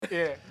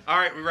Yeah. All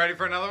right, we ready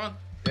for another one?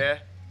 Yeah.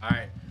 All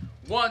right.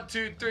 1,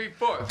 2, 3,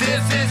 4. This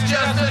is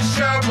just a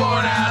show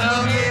born out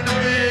of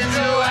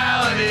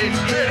individuality.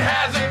 It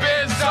hasn't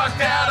been sucked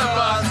out of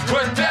us.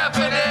 We're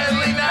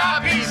definitely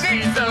not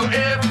PC. So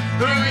if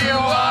who you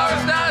are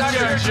is not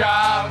your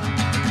job,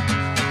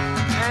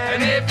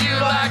 and if you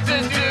like to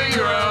do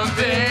your own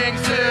thing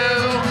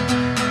too,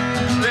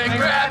 then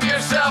grab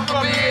yourself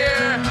a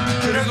beer,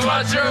 'cause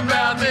what you're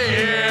about to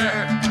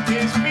hear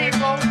These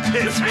people.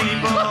 is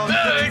people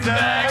do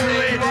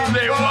exactly what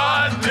they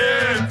want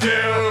to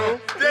do.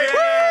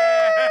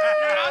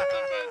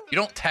 You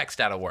don't text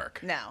out of work.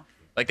 No,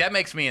 Like, that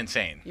makes me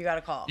insane. you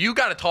gotta call. You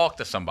got to talk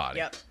to somebody.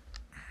 Yep.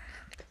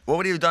 What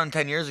would you have done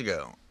 10 years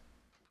ago?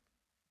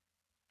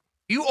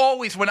 You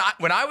always, when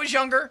I was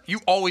younger,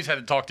 you always had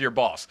to talk to your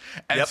boss.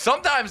 And Yep.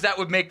 sometimes that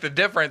would make the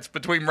difference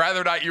between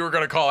whether or not you were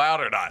going to call out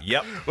or not.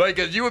 Yep. Like,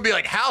 'cause you would be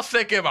like, how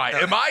sick am I?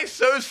 Am I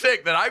so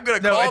sick that I'm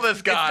going to call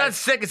this guy? It's not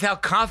sick, it's how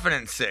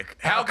confident sick.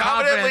 How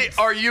confidently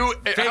are you?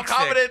 How fake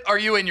confident are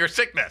you in your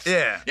sickness?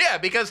 Yeah. Yeah,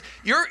 because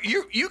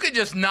you could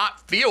just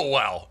not feel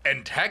well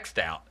and text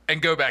out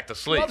and go back to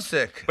sleep. Love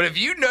sick. But if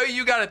you know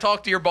you got to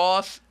talk to your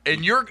boss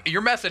and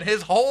you're messing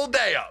his whole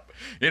day up,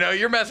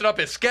 you're messing up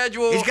his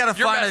schedule. He's got to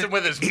you're find messing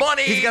with his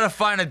money. He's got to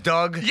find a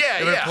Doug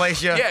to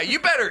replace you. Yeah, you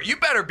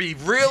better be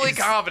really He's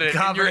confident in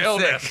your confident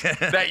illness sick.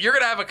 that you're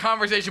gonna have a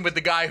conversation with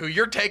the guy who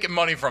you're taking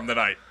money from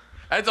tonight.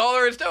 That's all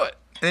there is to it.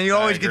 And then you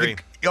always agree.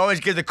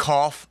 get the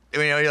cough.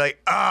 You're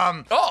like,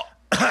 Oh.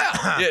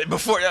 Yeah. Yeah,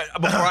 before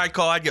I'd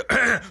call, I'd go.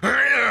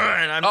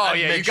 And I'd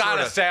You make sure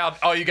gotta to- sound.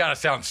 Oh, you gotta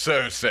sound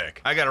so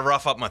sick. I gotta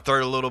rough up my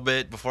throat a little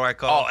bit before I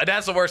call. Oh, and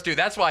that's the worst, dude.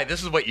 That's why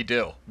this is what you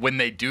do. When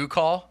they do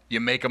call, you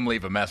make them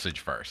leave a message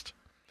first.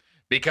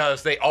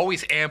 Because they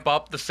always amp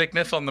up the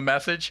sickness on the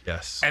message.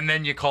 Yes. And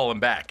then you call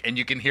them back and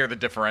you can hear the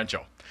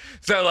differential.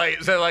 So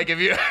like if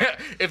you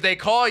if they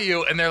call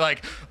you and they're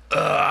like,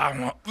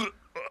 I'm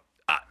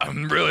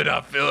really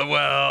not feeling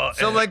well.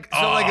 so like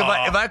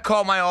if I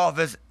call my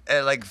office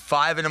at like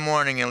 5 a.m.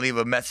 and leave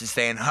a message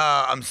saying,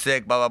 I'm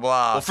sick, blah blah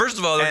blah. Well, first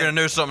of all, they're gonna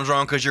know something's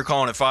wrong because you're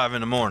calling at 5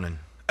 a.m.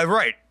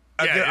 Right.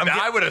 Yeah,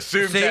 I would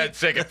assume See? Chad's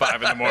sick at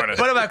 5 a.m. But if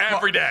I call,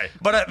 every day.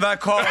 But if I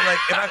call if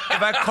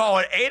I call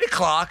at 8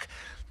 o'clock,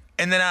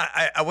 and then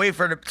I wait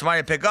for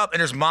somebody to pick up, and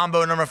there's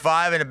Mambo number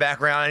 5 in the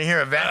background, and you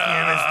hear a vacuum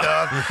and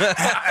stuff.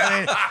 I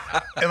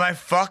mean, am I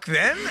fucked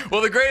then?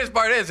 Well, the greatest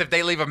part is if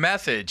they leave a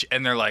message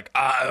and they're like,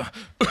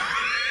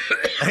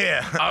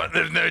 Yeah.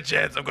 there's no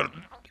chance I'm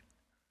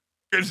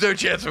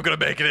gonna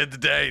make it in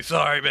today.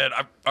 Sorry, man.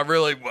 I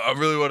really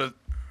want to.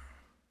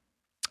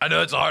 I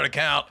know it's a hard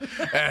account,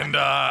 and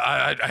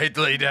I hate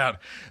to lay you down.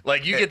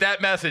 Like, you get that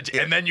message,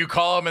 and then you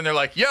call them, and they're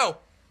like, yo.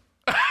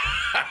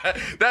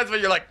 That's when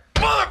you're like,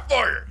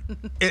 motherfucker,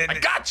 I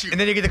got you. And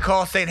then you get the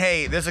call saying,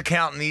 hey, this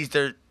account needs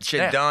their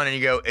shit done, and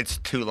you go, it's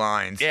 2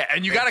 lines. Yeah,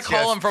 and you got to It's call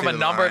just them from a 2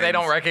 number they lines.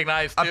 don't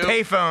recognize, too. A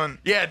payphone.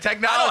 Yeah,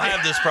 technology. I don't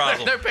have this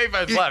problem. Their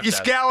payphone's left. You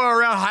Chad. scour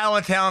around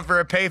Highland Town for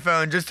a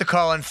payphone just to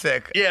call in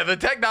sick. Yeah, the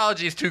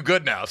technology is too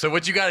good now. So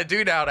what you got to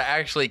do now to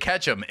actually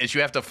catch them is you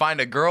have to find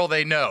a girl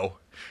they know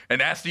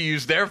and ask to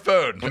use their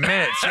phone.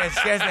 Minutes. She has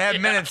to have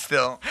minutes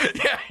still.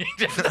 Yeah, you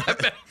just have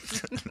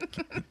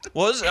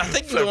minutes. I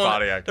think So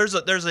Pontiac.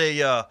 there's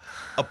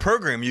a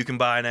program you can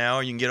buy now.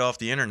 You can get off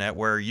the internet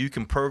where you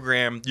can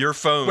program your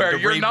phone Where to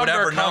your read number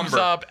whatever comes number.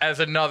 up as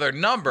another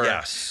number.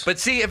 Yes. But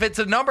see, if it's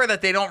a number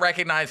that they don't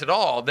recognize at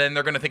all, then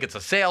they're going to think it's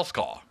a sales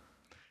call.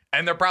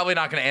 And they're probably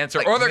not going to answer.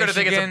 Like Or they're going to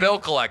think it's a Michigan? bill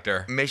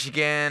collector.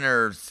 Michigan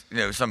or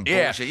some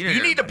Yeah. bullshit.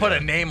 You need to put a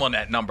name on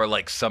that number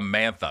like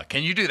Samantha.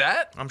 Can you do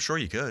that? I'm sure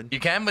you could.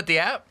 You can with the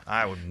app?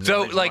 I would. So,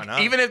 no reason why like,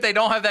 not. even if they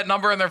don't have that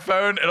number on their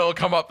phone, it'll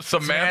come up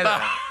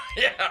Samantha.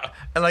 Yeah.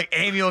 And like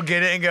Amy will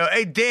get it and go,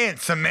 hey, Dan,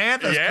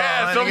 Samantha's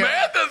Yeah, calling. And you go,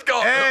 Samantha's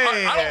calling.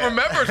 Hey. I don't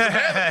remember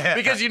Samantha.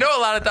 Because a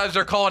lot of times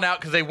they're calling out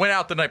because they went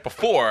out the night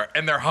before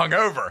and they're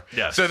hungover.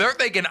 Yes. So they're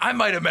thinking, I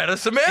might have met a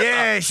Samantha.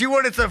 Yeah, she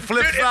wanted some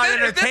flip Dude,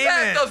 side if this app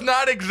entertainment. does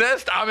not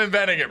exist, I'm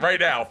inventing it right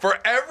now for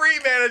every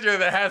manager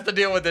that has to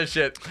deal with this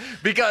shit.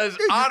 Because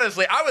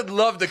honestly, I would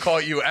love to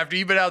call you after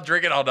you've been out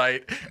drinking all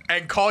night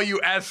and call you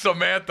as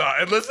Samantha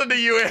and listen to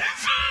you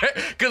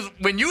answer. Because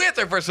when you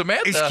answer for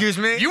Samantha, Excuse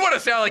me? you want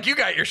to sound like you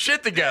got your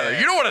shit together.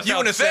 You don't want to you sound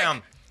want to sick.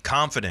 sound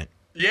confident.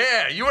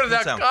 Yeah, you want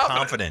to sound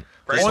confident.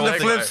 On the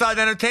flip side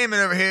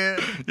entertainment over here.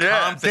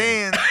 Yeah.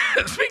 Dan.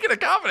 Speaking of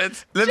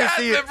confidence, Let me Chad's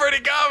see been it.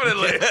 pretty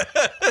confidently.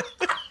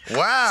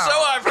 Wow. So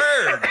I've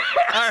heard.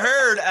 I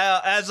heard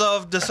as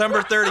of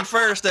December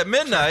 31st at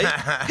midnight,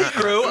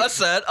 he grew a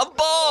set of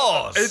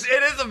balls.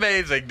 It is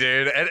amazing,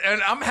 dude.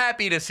 And I'm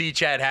happy to see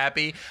Chad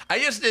happy. I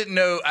just didn't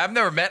know. I've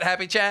never met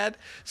Happy Chad.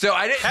 So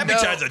I didn't Happy know.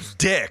 Chad's a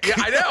dick. Yeah,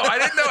 I know. I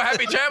didn't know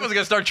Happy Chad was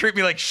going to start treating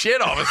me like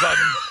shit all of a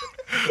sudden.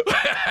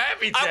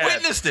 Happy Chad. I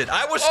witnessed it.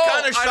 I was Oh,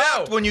 kind of I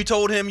shocked know. when you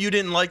told him you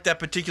didn't like that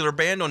particular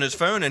band on his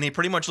phone, and he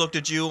pretty much looked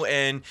at you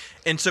and,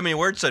 in so many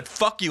words, said,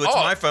 "Fuck you, it's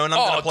my phone. I'm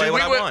going to play dude,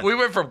 what I want." We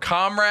went from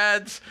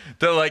comrades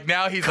to like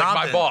now he's like my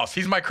Compton. boss.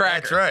 He's my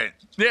cracker. That's right.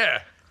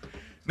 Yeah.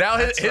 Now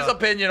his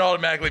opinion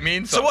automatically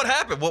means So something. what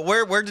happened?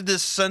 Where did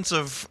this sense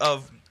of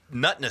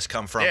nutness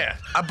come from? Yeah.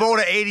 I bowled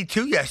an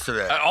 82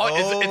 yesterday.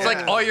 It's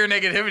like all your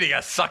negativity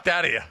got sucked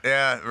out of you.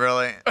 Yeah,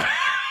 really.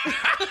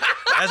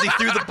 As he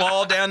threw the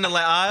ball down the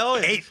aisle?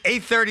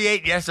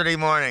 8:38 yesterday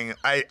morning.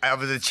 I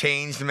was a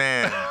changed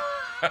man.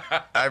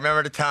 I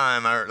remember the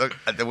time. I looked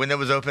at the window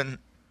was open.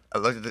 I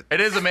looked at It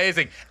is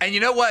amazing. And you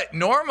know what?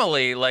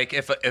 Normally, like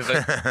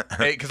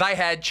because I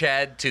had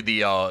Chad to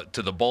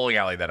the bowling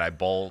alley that I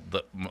bowled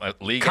the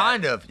league.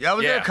 kind at. of. Yeah, I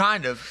was there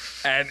kind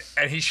of. And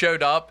he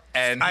showed up,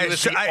 and he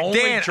was the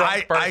only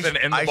drunk person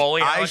in the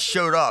bowling alley. I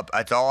showed up.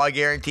 That's all I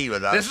guaranteed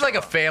was that. This is like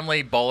a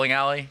family bowling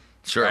alley.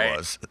 Sure right? it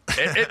was.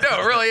 No,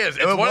 it really is.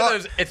 It's one of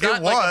those. It's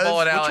not like a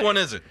bowling alley. Which one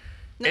is it?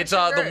 It's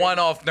the one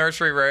off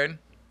Nursery Road.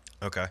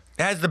 Okay.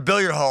 It has the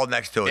billiard hall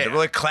next to it. Yeah. The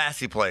really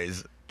classy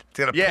place. It's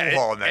got a pool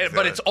hall next to it.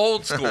 But it's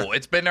old school.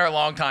 It's been there a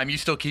long time. You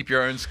still keep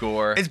your own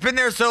score. It's been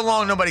there so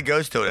long nobody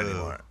goes to it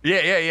anymore.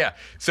 Yeah.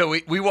 So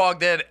we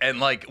walked in, and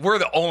like we're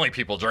the only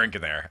people drinking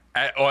there.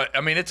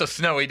 I mean, it's a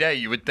snowy day.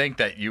 You would think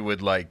that you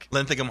would like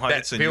Linthicum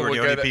Heights, and you people were would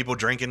the go only to- people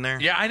drinking there?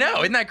 Yeah, I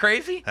know. Isn't that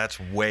crazy? That's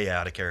way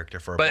out of character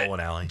for a But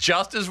bowling alley.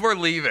 just as we're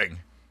leaving,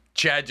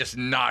 Chad just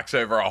knocks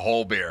over a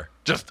whole beer,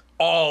 just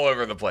all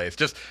over the place.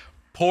 Just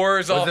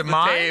pours off it the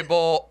mine?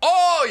 table.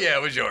 Oh yeah,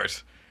 it was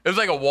yours. It was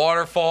like a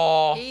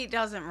waterfall. He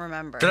doesn't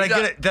remember. Did I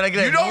get it? Did I get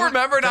it? You don't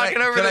remember knocking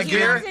over did I this He get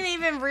beer? it? doesn't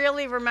even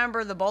really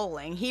remember the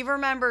bowling. He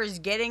remembers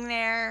getting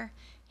there.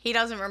 He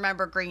doesn't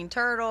remember Green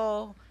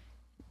Turtle.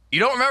 You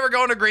don't remember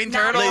going to Green No.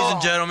 Turtle? Ladies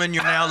and gentlemen,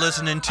 you're now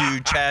listening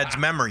to Chad's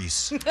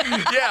Memories.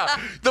 Yeah,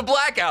 the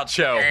Blackout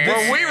Show,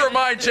 where we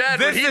remind Chad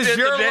what This he is did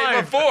your the day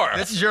life. before.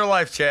 This is your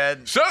life,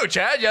 Chad. So,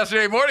 Chad,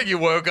 yesterday morning you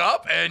woke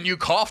up and you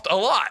coughed a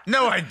lot.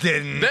 No, I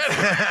didn't.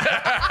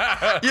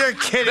 You're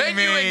kidding Then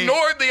me. you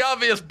ignored the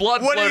obvious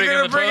blood What are floating you in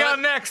gonna the bring toilet. out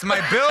next? My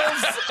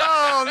bills?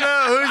 Oh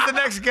no! Who's the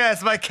next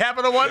guest? My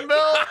Capital One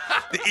bill?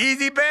 The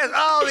Easy Pass?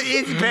 Oh, the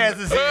Easy Pass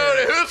is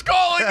here. Who's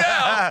calling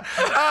now?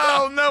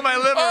 Oh no, my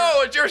liver!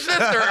 Oh, it's your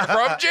sister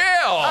from jail.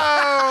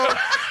 Oh,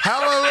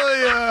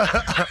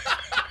 hallelujah!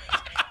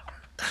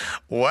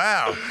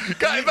 Wow,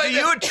 God, but Do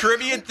you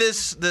attribute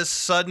this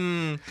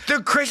sudden...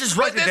 dude, Chris is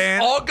right, But this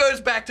Dan. all goes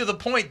back to the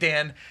point,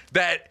 Dan,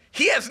 that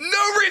he has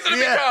no reason to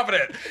Yeah. be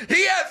confident.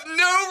 He has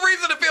no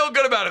reason to feel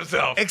good about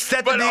himself.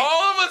 Except but that he-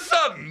 all of a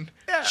sudden,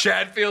 Yeah.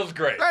 Chad feels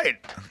great. Right.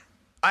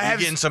 I have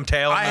getting some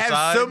tail on I the have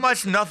side? so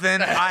much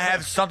nothing. I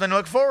have something to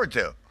look forward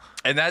to.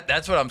 And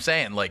that's what I'm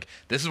saying. Like,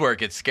 this is where it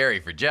gets scary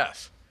for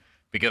Jess.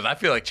 Because I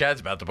feel like Chad's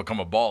about to become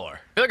a baller. I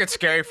feel like it's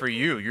scary for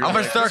you. You're I'm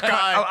gonna like, start. this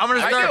guy, I'm gonna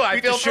I start. do, I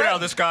beat feel the shit out threatened.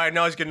 of this guy.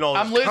 Now he's getting all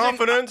I'm this losing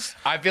confidence.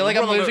 I feel like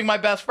I'm losing my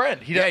best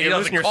friend. He, Yeah, he you're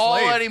doesn't losing your call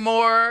slave.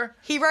 anymore.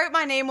 He wrote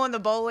my name on the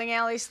bowling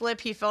alley slip.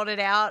 He filled it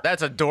out.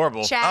 That's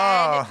adorable. Chad,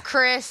 Oh.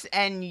 Chris,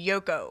 and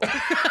Yoko.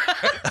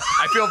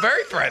 I feel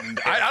very threatened.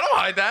 I don't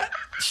hide that.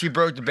 She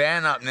broke the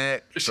band up,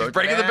 Nick. She's Broke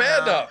breaking the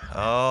band up.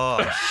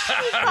 Oh,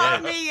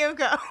 Called me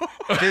Yoko.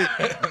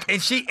 Dude,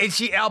 and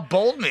she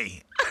out-bowled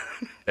me.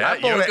 Yeah,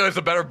 bowled Yoko's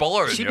a better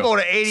bowler than She you. bowled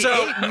an 88.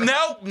 so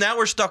now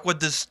we're stuck with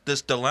this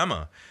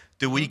dilemma.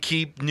 Do we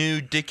keep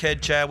new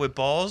dickhead Chad with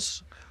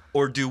balls,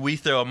 or do we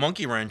throw a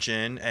monkey wrench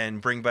in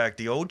and bring back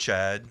the old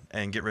Chad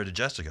and get rid of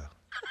Jessica?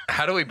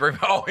 How do we bring?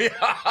 Oh yeah,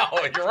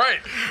 oh, you're right.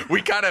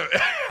 We kind of.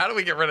 How do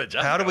we get rid of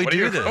Jessica? How do we What are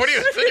do you- this? What are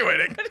you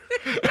insinuating?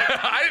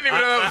 I didn't even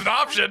know that was an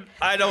option.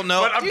 I don't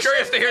know. But I'm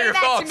curious to hear your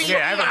thoughts. Yeah,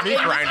 I have a meat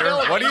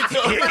grinder. What do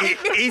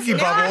you Easy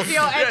Now I bubbles.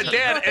 feel Yeah, edgy.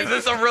 Dan, is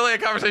this really a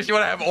conversation you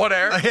want to have on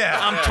air? Yeah,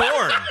 I'm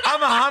torn.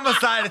 I'm a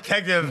homicide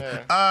detective.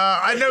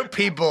 I know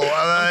people.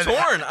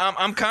 Torn.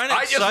 I'm kind of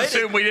I just excited.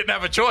 assumed we didn't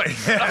have a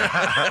choice.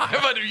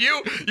 But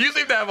you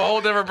seem to have a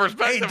whole different Hey,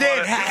 perspective Dan,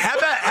 on it.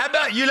 how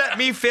about you let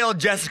me fail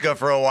Jessica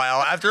for a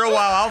while? After a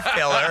while, I'll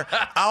fail her.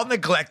 I'll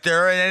neglect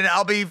her, and then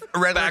I'll be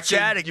regular Back to-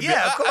 chatting. you-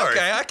 Yeah, of course.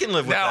 Okay, I can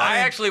live with Now, that. I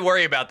actually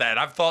worry about that.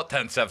 I've thought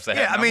 10 steps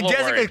ahead. Yeah, I I'm mean, a little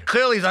Jessica worried.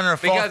 clearly is under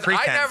false Because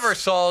pretense. I never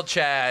saw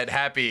Chad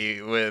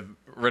happy with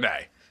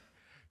Renee.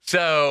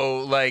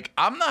 So, like,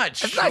 I'm not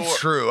That's sure. not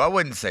true. I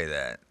wouldn't say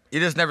that. You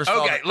just never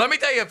saw. Okay, let me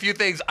tell you a few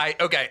things. I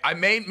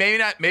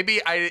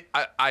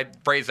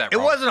phrased that It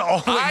wrong. wasn't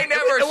all. I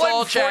never it saw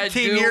wasn't Chad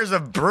 14 do. years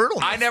of brutalness.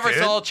 I never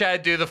dude. saw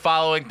Chad do the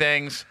following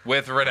things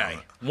with Renee.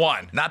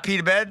 One, Not pee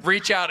to bed.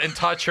 reach out and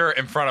touch her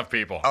in front of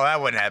people. Oh, that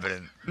wouldn't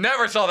happen.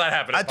 Never saw that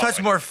happen. I in touched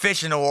public. more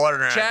fish in the water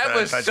than Chad I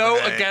was touched so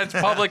Renee. against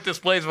public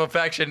displays of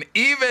affection.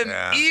 Even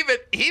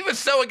he was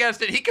so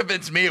against it. He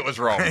convinced me it was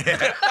wrong.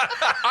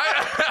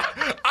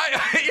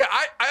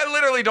 I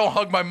literally don't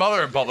hug my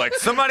mother in public.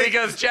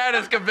 Because Chad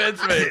has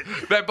convinced me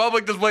that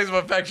public displays of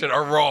affection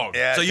are wrong.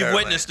 Yeah, so you've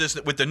totally. witnessed this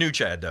with the new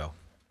Chad, though.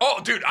 Oh,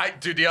 dude,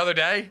 the other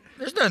day,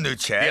 There's no new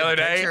Chad. the other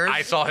day, pictures.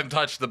 I saw him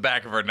touch the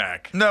back of her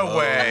neck, No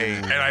way.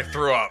 and I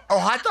threw up. Oh,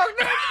 hot dog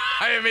neck?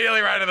 I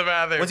immediately ran to the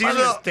bathroom. Was he using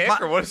his Well, dick my-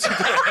 or what is he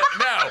doing?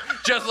 No,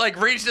 just like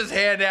reached his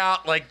hand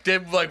out, like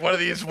did like one of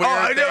these weird Oh,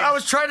 I things. know. I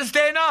was trying to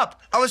stand up.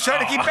 I was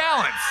trying to keep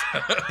balance.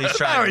 He's How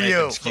trying are to make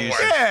you? excuses.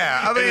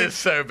 Yeah, I It mean, is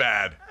so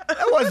bad. that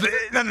wasn't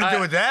nothing to do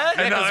with that.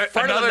 And- Front of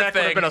the Another neck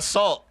would have thing- been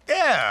assault.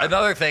 Yeah.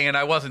 Another thing, and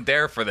I wasn't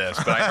there for this,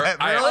 but I heard,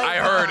 Really? I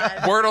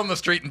heard word on the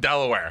street in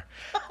Delaware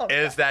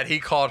is that he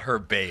called her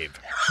babe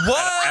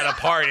What? at a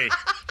party.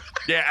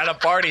 Yeah, at a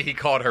party he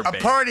called her A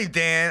babe. party,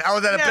 Dan. I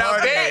was at a No,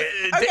 party.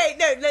 okay,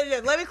 no.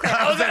 Let me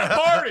clarify. I was at a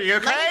party,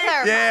 okay? Let me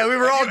clarify. Yeah, we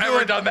were all Have you ever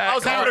doing. done that? I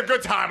was having a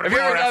good time. Have you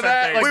ever done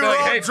that? We Like, were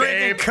all hey,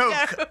 drinking babe.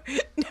 Coke.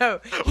 No,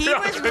 he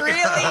was really.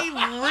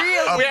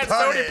 We had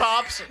party. Sony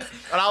Pops,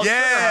 and I was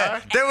Yeah,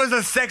 sure, there was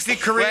a sexy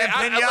Korean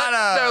Wait,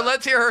 pinata.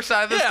 let's hear her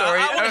side of the Yeah, story.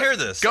 I wanna hear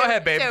this. Go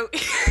ahead, babe. So,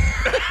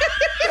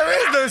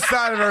 There is no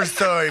side of her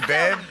story,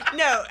 babe.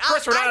 no,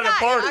 Chris, we're not at a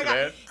party,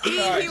 man.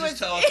 He was.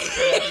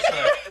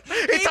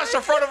 He touched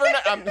the front of her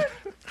neck.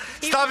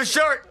 Stop it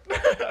short.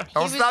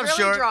 Don't was stop really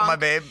short, drunk. my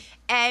babe.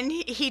 And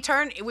he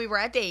turned, we were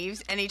at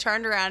Dave's, and he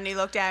turned around and he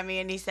looked at me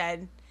and he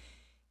said,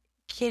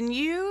 "Can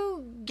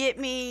you get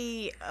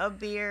me a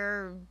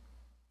beer,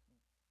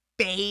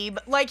 babe?"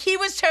 Like, he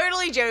was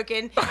totally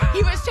joking.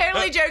 He was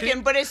totally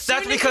joking, but as soon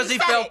That's as because he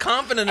said felt it-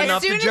 confident as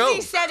enough soon to as joke.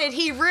 he said it,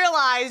 he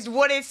realized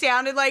what it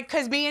sounded like,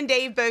 because me and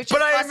Dave both just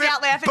But I busted admit-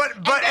 out laughing. but-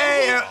 and but,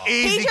 then hey,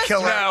 he easy just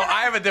killer. No, turned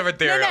I have a different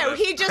theory. No, on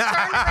this. he just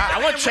turned around. I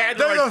want and Chad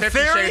to There's like no 50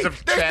 theory. Shades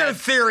of There's no Chad.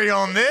 theory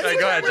on this. Hey,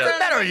 go ahead, What's Jeff. the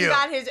matter, He you?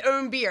 got his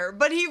own beer,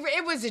 but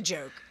it was a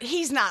joke.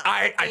 He's not.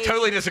 I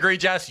totally disagree,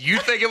 Jess. You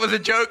think it was a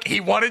joke. He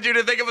wanted you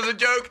to think it was a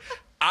joke.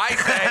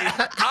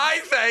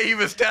 I say he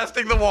was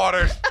testing the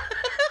waters.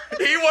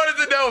 He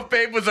wanted to know if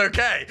Babe was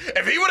okay.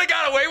 If he would have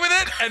got away with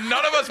it and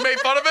none of us made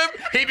fun of him,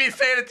 he'd be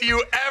saying it to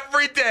you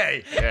every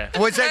day. Yeah.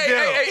 What's that do?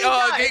 Hey, He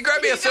does. can you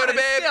grab me He a soda, does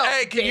babe? still,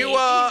 Hey, can you, babe.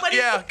 But he-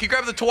 can you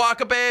grab the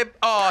Tawaka, babe?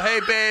 Oh, hey,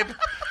 babe.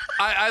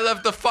 I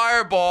left the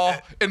fireball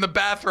in the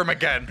bathroom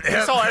again. He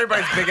saw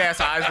everybody's big ass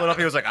eyes lit up.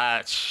 He was like,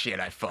 shit,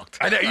 I fucked.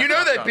 I know, you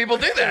know that people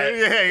do that.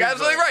 Yeah, he You're was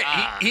absolutely like,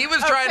 right. He was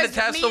trying to 'Cause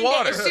test me the and Dave-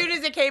 water. As soon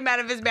as it came out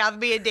of his mouth,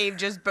 me and Dave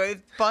just both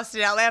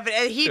busted out laughing,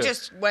 and he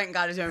just went and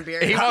got his own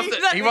beer. He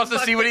wants to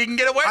see what he can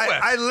get away with.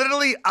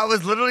 I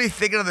was literally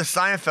thinking of the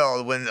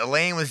Seinfeld when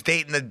Elaine was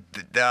dating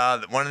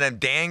the one of them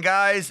Dan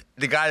guys,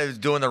 the guy that was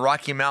doing the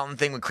Rocky Mountain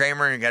thing with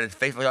Kramer and he got his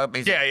face up.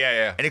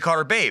 Yeah. And he called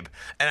her babe.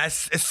 And as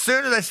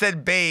soon as I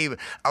said babe,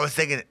 I was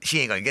thinking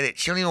she ain't gonna get it.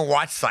 She don't even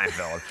watch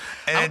Seinfeld.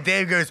 And then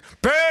Dave goes,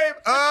 babe.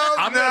 Oh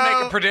I'm no. gonna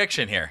make a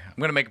prediction here. I'm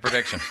gonna make a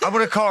prediction. I'm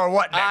gonna call her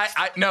what next?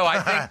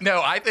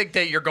 I think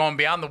that you're going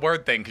beyond the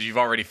word thing because you've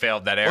already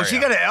failed that area. Well, she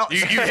got a-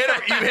 you hit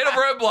a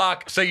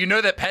roadblock, so you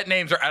know that pet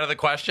names are out of the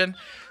question.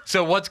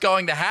 So what's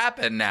going to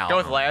happen now? Go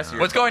with last year.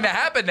 What's going to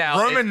happen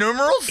now? Roman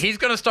numerals? He's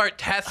going to start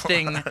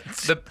testing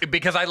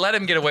because I let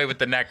him get away with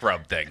the neck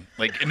rub thing.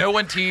 Like no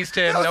one teased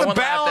him, That was no a one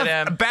laughed at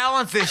balance, him.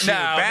 balance issue. No,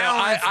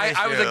 balance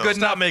I was a issue. good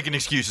Stop making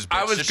excuses. Bitch.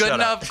 I was Just good shut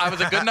up. enough. I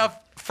was a good enough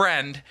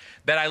friend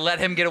that I let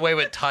him get away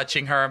with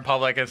touching her in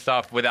public and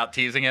stuff without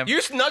teasing him.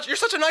 You're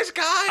such a nice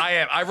guy. I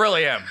am. I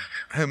really am.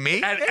 Who,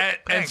 me? And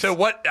Thanks. so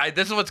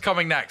this is what's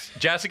coming next.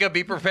 Jessica,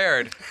 be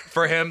prepared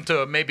for him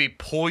to maybe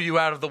pull you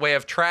out of the way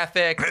of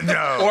traffic.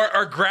 No.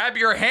 Or grab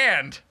your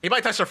hand. He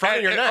might touch the front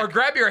of your neck. Or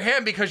grab your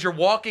hand because you're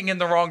walking in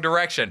the wrong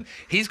direction.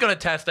 He's going to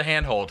test a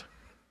handhold.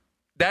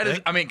 That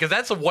is, I mean, because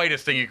that's the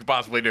whitest thing you could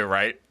possibly do,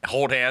 right?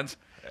 Hold hands.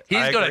 He's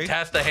I going to agree.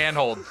 test a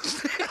handhold.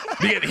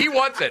 He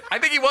wants it. I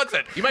think he wants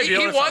it. You might be he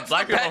honest, wants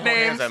black the people pet don't hold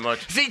hands names. that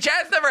much. See,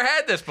 Chad's never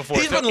had this before.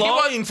 He's so been he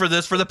wants- longing for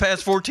this for the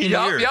past 14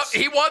 years. Yep.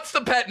 He wants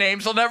the pet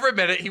names. He'll never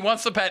admit it. He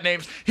wants the pet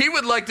names. He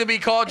would like to be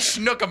called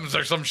Schnookums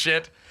or some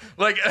shit.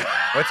 Like,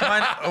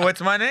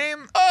 What's my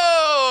name?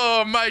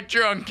 oh, my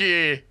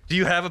drunkie. Do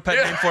you have a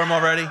pet name for him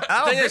already?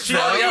 I don't think so.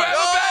 Oh, you have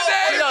a pet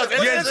name? He does. You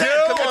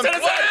do? What is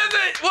it?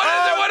 What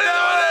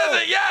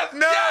is it? Yes. No,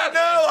 yes. no,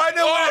 I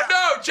know Oh, what-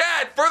 no,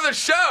 Chad, for the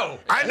show.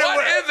 I know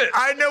what is it?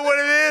 I know what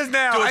it is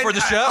now. Do it for the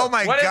show. Oh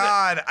my What is it?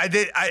 God! I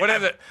did. What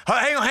is it?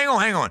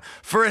 Hang on.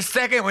 For a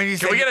second, when you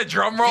said, Can we get a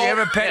drum roll? Do you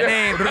have a pet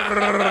name?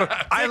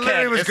 I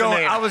literally was It's a going.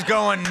 name. I was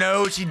going.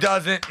 No, she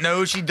doesn't.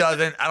 No, she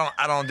doesn't.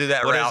 I don't do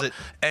that What is route. it?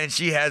 And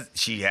she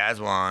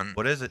has one.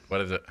 What is it?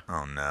 What is it?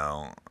 Oh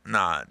no,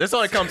 not. This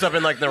only comes up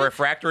in like the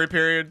refractory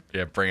period.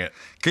 Yeah, bring it.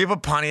 Can you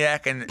put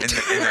Pontiac in Oh, wouldn't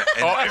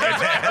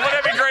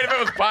it be great if it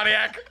was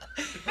Pontiac?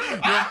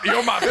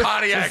 You're my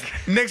Pontiac.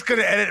 Nick's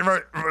gonna edit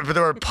with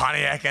the word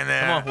Pontiac in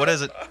there. Come on, what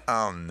is it?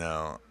 Oh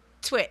no.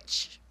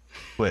 Twitch.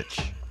 Twitch.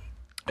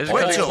 Is it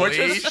What because he you-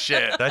 twitches?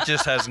 Shit. That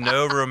just has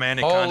no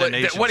romantic Holy,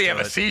 connotation. what do you have,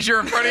 a seizure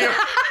in front of you?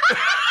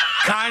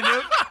 Kind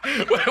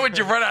of. Would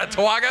you run out of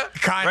Tawaga?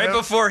 Kind Right of.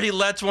 before he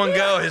lets one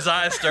go, his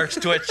eyes starts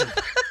twitching.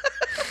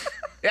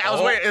 Yeah, I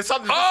was waiting. It's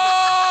something.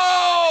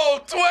 Oh,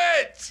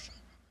 Twitch!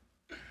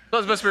 That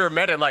was supposed to be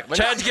romantic. Like,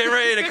 Chad's getting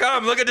ready to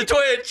come. Look at the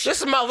twitch.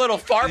 this is my little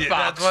fart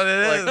box. That's what it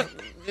is.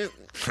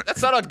 Like,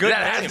 that's not a good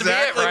That has name. to be it,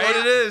 Exactly right? what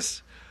it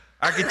is.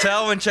 I can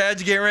tell when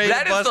Chad's getting ready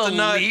That to is bust the a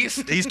nut.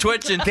 least- He's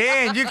twitching.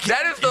 Dan, you can,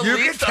 That is the you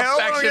least can tell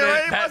when you're affectionate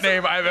ready to pet bust-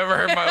 name I've ever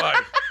heard in my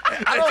life.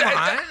 I don't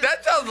mind.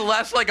 That sounds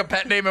less like a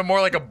pet name and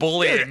more like a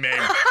bullying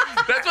name.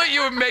 That's what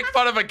you would make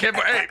fun of a kid.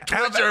 Hey,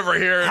 Twitch over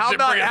here. How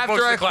about bringing books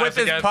after I to class quit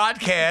this again.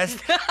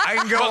 podcast, I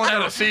can go Bust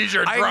on out a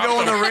seizure and I can drop go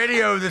on them. the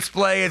radio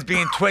display as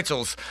being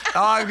Twitchels.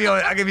 Oh, I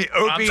can be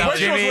Opie and Twitchels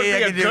Jimmy. would be I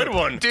a can do good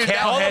one. Dude,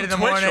 Call Cowhead them in the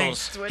morning.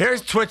 Twitchels.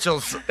 Here's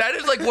Twitchels. That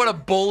is like what a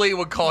bully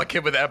would call a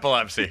kid with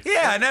epilepsy.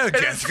 Yeah, I know, It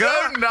is Jessica.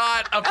 so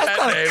not a That's pet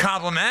not name. a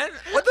compliment.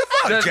 What the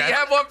fuck, Does he Jess?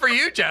 have one for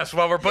you, Jess,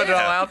 while we're putting it all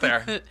out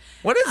there?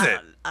 What is it?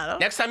 I don't.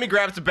 Next time he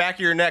grabs the back of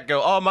your neck,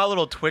 go, oh, my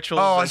little Twitchels.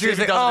 Oh, and see if he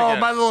seriously. does it Oh, again.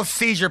 my little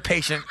seizure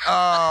patient.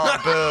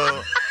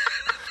 Oh,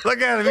 boo. Look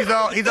at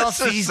him. He's all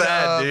seized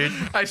up. dude.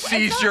 I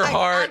seized your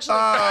heart.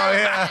 Oh,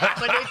 yeah.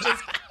 But it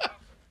just.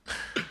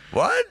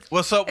 What?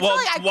 Well, so feel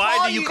like I why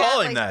call do you you call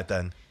that, him like- that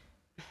then?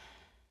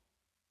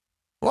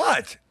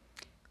 What?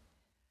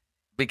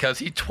 Because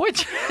he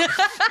twitches.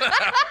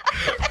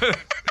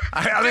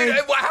 I mean,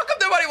 Dude, how come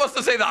nobody wants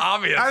to say the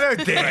obvious? I know,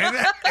 Dan.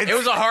 It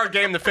was a hard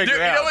game to figure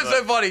Dude, you out. know what's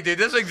so funny, dude?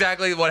 This is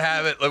exactly what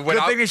happened. Like,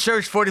 Good thing the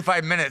show's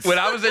 45 minutes. when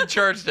I was in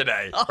church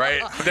today,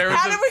 right? There was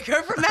How this- did we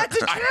go from that to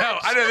church?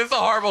 I know. This is a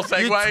horrible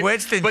segue.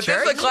 twitched in but this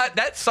is church?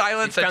 that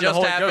silence that found the just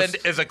Holy happened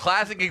Ghost. is a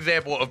classic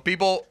example of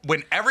people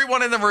when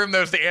everyone in the room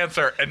knows the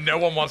answer and no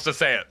one wants to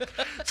say it.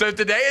 So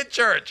today at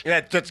church,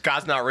 Yeah, that's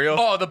God's not real.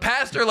 oh, the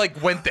pastor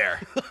like went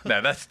there.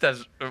 No, that's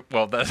a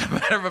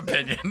matter of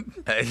opinion.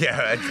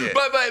 Yeah, that's it.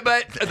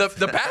 But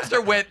the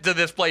pastor went to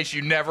this place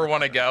you never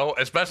want to go,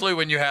 especially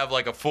when you have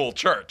like a full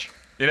church.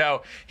 You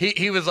know,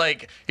 he was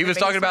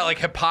talking about like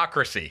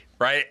hypocrisy,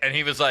 right? And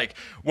he was like,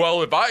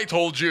 well, if I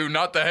told you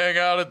not to hang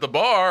out at the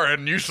bar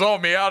and you saw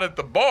me out at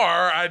the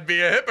bar, I'd be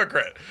a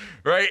hypocrite,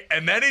 right?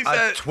 And then he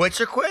said,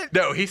 Twitcher quit?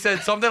 no, he said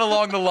something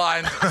along the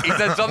lines. He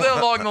said something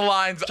along the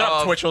lines Shut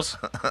up, of Twitchels.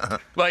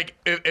 like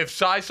if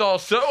I saw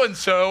so and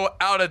so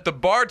out at the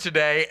bar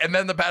today, and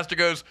then the pastor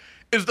goes,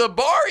 is the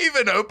bar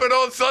even open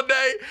on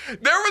Sunday? There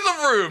was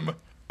a room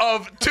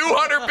of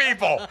 200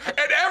 people, and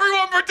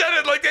everyone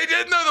pretended like they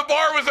didn't know the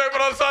bar was open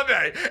on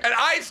Sunday. And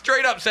I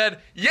straight up said,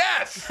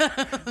 yes,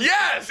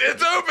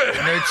 it's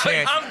open. No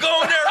chance. I'm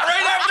going there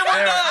right after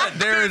we're done.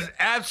 There is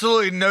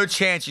absolutely no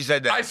chance you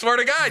said that. I swear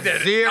to God, I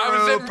did.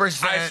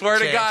 0% I swear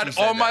to chance God, you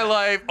said on my that.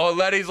 life, on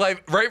Letty's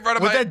life, right in front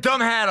of With my that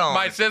dumb hat on.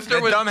 my sister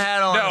that was dumb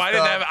hat on. No, and I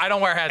didn't stuff. have. I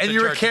don't wear hats. And in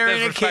you were church. It's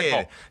carrying a kid.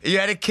 disrespectful. You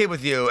had a kid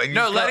with you. And you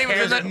No, still Letty was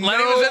in the carried-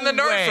 Letty was in the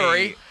No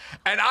nursery. way.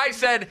 And I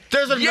said,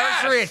 There's a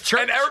yes! nursery at church?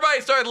 And everybody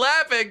started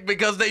laughing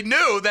because they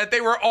knew that they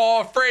were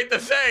all afraid to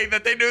say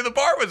that they knew the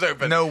bar was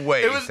open. No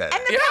way It he was, said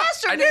And the Yeah,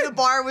 pastor I knew did. the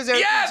bar was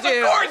open Yes, too.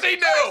 of course he Of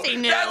course knew. he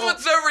knew. That's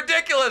what's so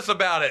ridiculous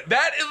about it.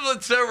 That is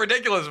what's so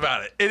ridiculous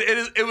about it.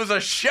 It was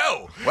a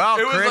show. Wow,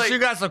 it was Chris, like, you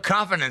got some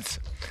confidence.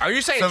 Are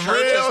you saying Some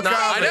church real is not?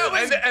 I know,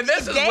 and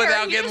this is There,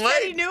 without he getting just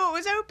said he laid. knew it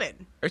was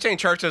open. Are you saying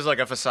church is like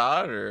a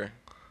facade, or?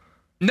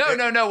 No.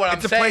 What I'm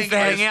It's a place saying to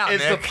hang out, is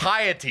the Nick.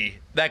 piety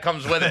that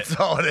comes with it. That's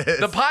all it is.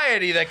 The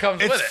piety that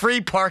comes with It's it. free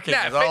parking.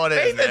 Yeah, That's all it is.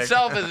 faith Nick.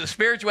 itself is a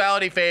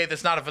spirituality. Faith,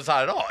 it's not a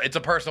facade at all. It's a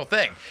personal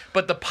thing.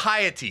 But the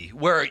piety,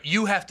 where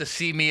you have to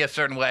see me a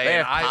certain way, They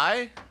and have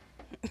pie?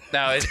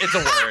 no, it's a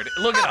word.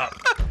 Look it up.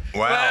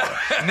 Wow.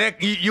 Nick,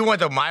 you went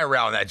the Myra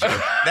on that joke.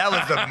 That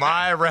was the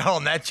Myra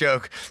on that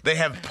joke. They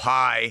have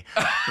pie.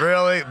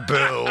 Really?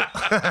 Boo.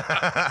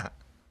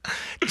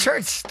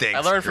 Church stinks.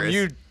 I learned from Chris.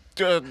 you,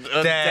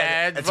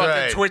 dad. That's Fucking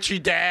right. twitchy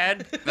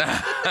dad.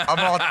 I'm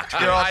all,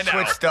 you're all I know.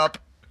 twitched up.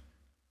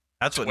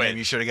 That's what Wait. name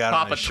you should have got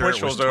Papa on his shirt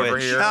was Twitchels over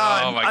Twitch. here.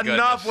 Oh, my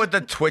Enough goodness. with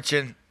the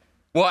twitching.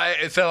 Well,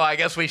 so I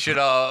guess we should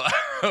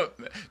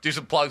do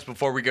some plugs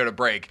before we go to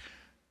break.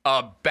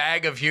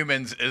 Bag of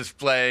Humans is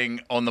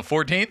playing on the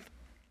 14th.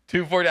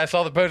 240. I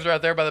saw the poster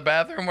out there by the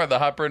bathroom where the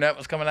hot brunette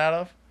was coming out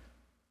of.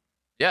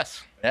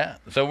 Yes. Yeah.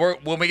 So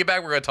when we get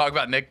back, we're going to talk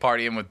about Nick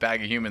partying with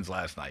Bag of Humans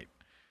last night.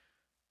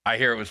 I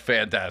hear it was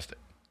fantastic.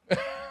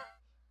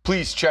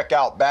 Please check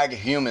out Bag of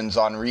Humans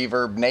on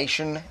Reverb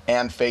Nation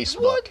and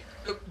Facebook.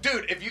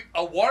 Dude, if you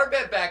a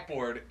waterbed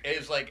backboard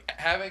is like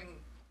having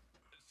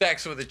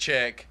sex with a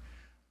chick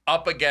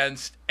up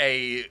against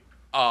a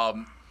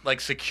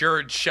like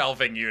secured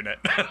shelving unit.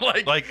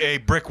 Like a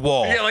brick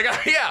wall.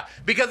 Yeah,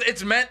 because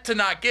it's meant to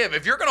not give.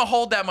 If you're gonna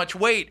hold that much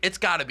weight,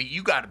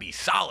 you gotta be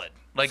solid.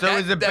 Like So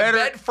is it the better-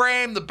 bed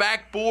frame, the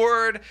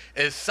backboard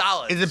is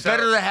solid. Is it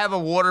better to have a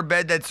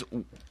waterbed that's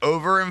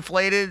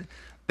overinflated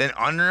than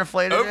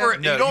underinflated? No,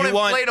 you don't you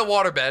want- inflate a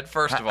waterbed,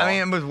 first of all. I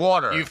mean, with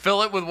water. you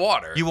fill it with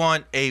water. You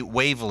want a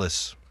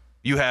waveless.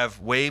 You have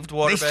waved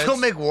water they beds. still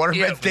make waterbeds,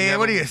 Yeah, Dan.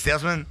 What are you, a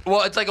salesman?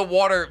 Well, it's like a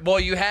water. Well,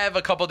 you have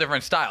a couple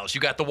different styles.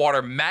 You got the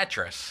water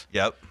mattress,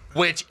 Yep.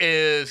 which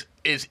is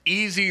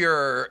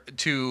easier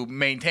to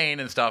maintain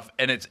and stuff,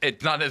 and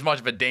it's not as much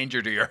of a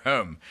danger to your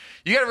home.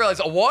 You got to realize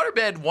a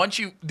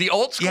waterbed the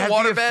old school You have to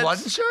water get flood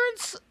beds.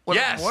 insurance? With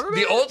a Yes, waterbed?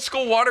 the old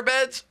school water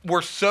beds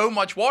were so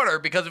much water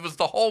because it was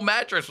the whole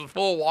mattress was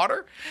full of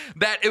water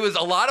that it was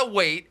a lot of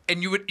weight,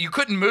 and you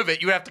couldn't move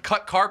it. You would have to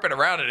cut carpet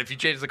around it if you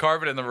changed the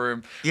carpet in the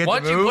room. You had to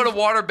Once you move? put a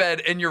water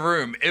bed in your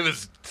room, it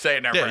was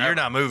staying there Yeah, forever. you're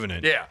not moving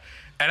it. Yeah.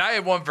 And I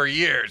had one for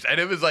years, and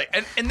it was like,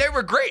 and they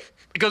were great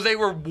because they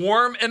were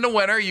warm in the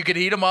winter. You could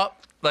heat them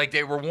up like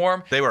they were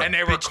warm. They were and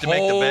they were pitched to make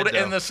the cold bed,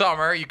 though. in the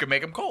summer. You could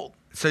make them cold.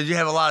 So you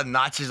have a lot of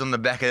notches on the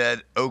back of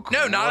that oak?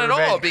 No, not at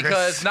waterbed, all. Chris?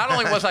 Because not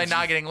only was I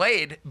not getting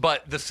laid,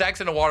 but the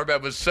sex in the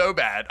waterbed was so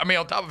bad. I mean,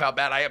 on top of how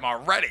bad I am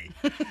already,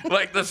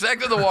 like the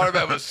sex in the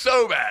waterbed was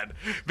so bad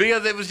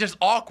because it was just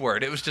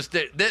awkward. It was just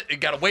it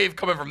got a wave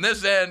coming from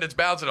this end, it's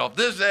bouncing off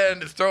this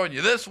end, it's throwing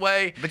you this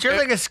way. But you're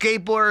like a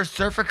skateboarder,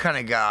 surfer kind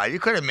of guy. You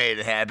could have made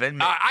it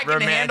happen. I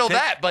can handle Romantic.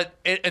 that, but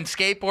in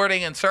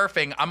skateboarding and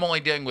surfing, I'm only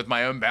dealing with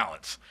my own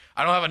balance.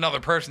 I don't have another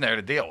person there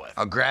to deal with.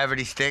 Oh,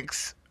 gravity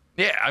stinks.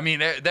 Yeah, I mean,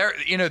 they're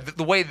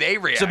the way they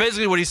react. So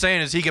basically, what he's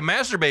saying is he can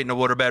masturbate in a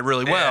waterbed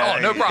really well. Yeah,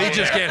 oh, no problem. He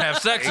just can't have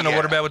sex in a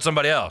waterbed with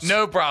somebody else.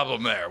 no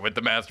problem there with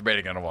the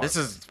masturbating on the water. This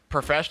is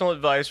professional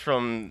advice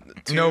from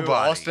two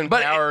Nobody. Austin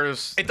But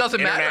Powers. it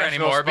doesn't matter international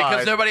anymore because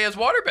spies. nobody has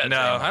waterbeds. No,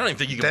 anymore. I don't even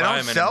think you can They buy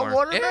don't them sell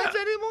anymore. waterbeds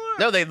Yeah. anymore?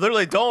 No, they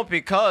literally don't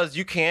because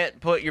you can't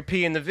put your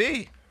pee in the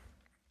V.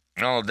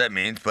 I don't know what that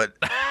means, but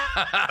but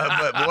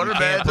You waterbeds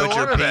can't are put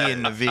your waterbed. P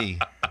in the V.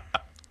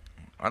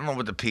 I don't know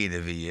what the P and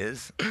the V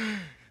is.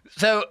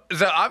 So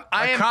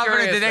I am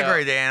confident curious. in though.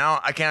 decorate, Dan.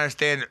 I can't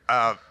understand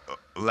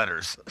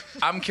letters.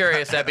 I'm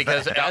curious that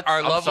because our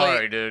I'm lovely,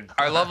 sorry, dude.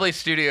 our lovely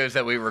studios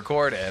that we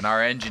record in,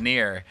 our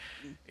engineer,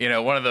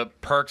 one of the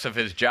perks of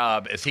his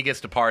job is he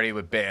gets to party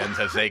with bands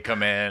as they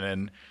come in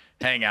and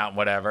hang out and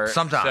whatever.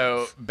 Sometimes.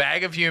 So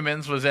Bag of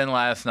Humans was in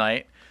last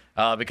night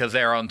because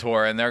they're on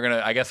tour and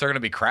I guess they're gonna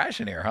be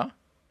crashing here, huh?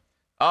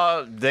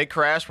 They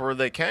crash where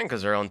they can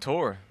because they're on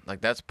tour.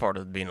 Like that's part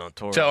of being on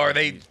tour. So are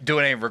they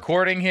doing any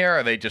recording here?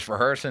 Are they just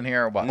rehearsing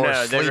here? Or what? No, Or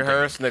they sleeping?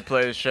 rehearse and they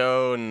play the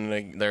show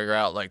and they're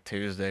out like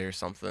Tuesday or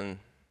something.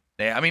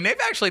 Yeah, I mean they've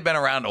actually been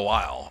around a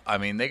while. I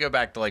mean they go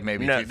back to like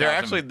maybe No,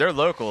 2000 they're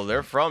local.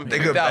 They're from They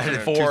here. go back to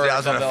 2004 or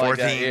something like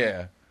that,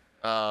 2014.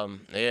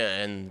 Yeah.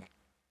 Yeah, and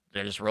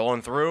they're just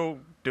rolling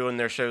through, doing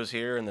their shows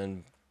here, and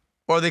then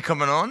Or are they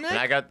coming on and then?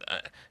 I got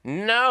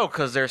no,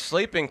 because they're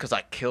sleeping because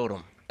I killed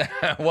them.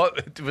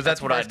 What was that?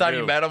 The what I first time you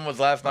do. met him was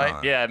last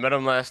night. Yeah, I met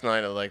them last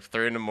night at like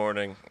 3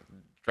 a.m.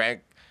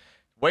 Drank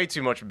way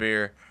too much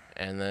beer,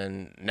 and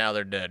then now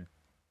they're dead.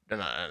 They So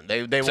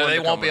wanted they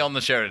to won't come be on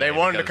the show today. They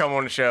wanted to because come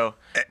on the show.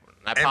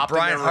 I And popped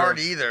Brian in their room. Hart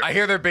either. I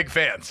hear they're big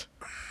fans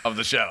of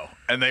the show,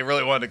 and they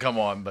really wanted to come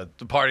on, but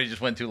the party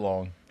just went too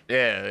long.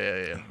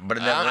 Yeah. But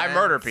it never I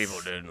murder ends. people,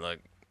 dude.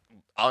 Like,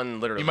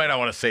 literally. You might not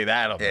want to say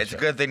that on Yeah, the it's a show.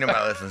 good thing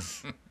nobody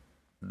listens.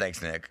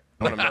 Thanks, Nick.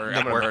 I'm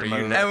gonna murder you.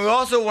 And we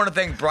also want to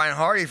thank Brian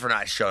Hardy for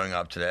not showing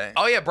up today.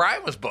 Oh yeah,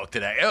 Brian was booked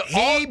today. He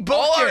all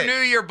booked our it. New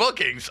Year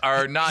bookings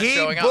are not He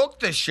showing up. booked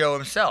the show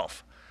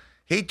himself.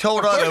 He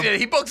told Of course us. he did.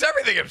 He books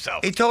everything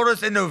himself. He told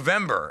us in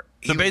November.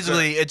 So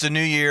basically, it's a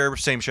new year,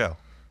 same show.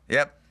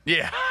 Yep.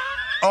 Yeah.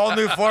 All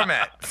new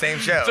format, same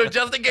show. So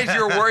just in case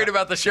you were worried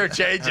about the show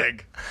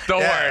changing,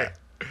 don't Yeah. worry.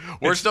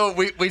 We're still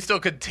we still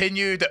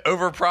continue to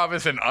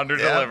overpromise and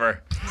underdeliver.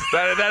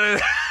 That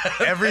is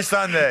Every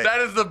Sunday.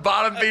 that is the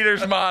bottom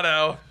feeders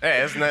motto.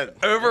 Hey, isn't that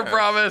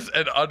Overpromise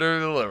and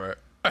underdeliver.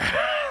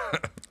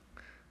 that's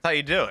how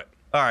you do it?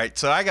 All right,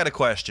 so I got a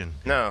question.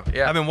 No.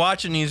 Yeah. I've been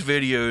watching these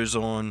videos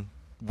on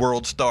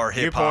World Star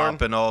Hip Hop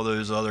YouPorn. and all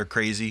those other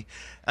crazy,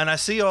 and I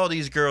see all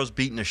these girls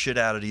beating the shit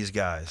out of these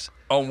guys.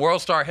 On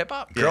World Star Hip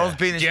Hop. Girls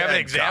beating the Do you shit have out an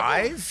of example?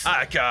 guys?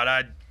 Ah, God,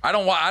 I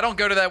don't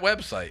go to that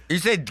website. You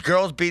said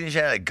girls beating the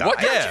shit out of guys? What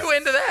got Yeah. you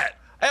into that?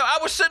 I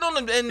was sitting on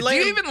the and Do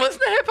laying. you even listen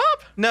to hip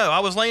hop? No, I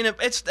was laying.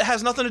 It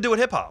has nothing to do with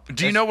hip hop.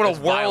 Do you know what a it's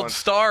World violence.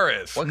 Star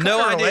is? What No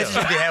kind of idea.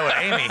 relationship do you have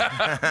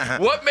with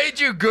Amy? What made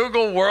you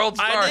Google World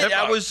Star I did. Hip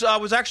Hop? I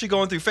was actually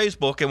going through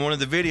Facebook and one of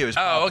the videos.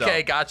 Oh, popped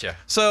okay, up. gotcha.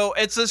 So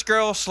it's this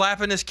girl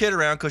slapping this kid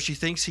around because she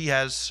thinks he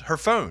has her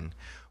phone.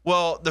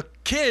 Well, the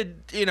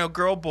kid,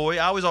 girl, boy,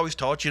 I was always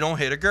taught you don't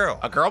hit a girl.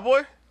 A girl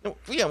boy?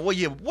 Yeah, well,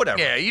 yeah, whatever.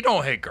 Yeah, you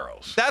don't hate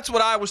girls. That's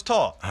what I was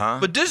taught. Huh?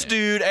 But this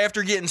dude,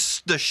 after getting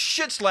the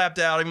shit slapped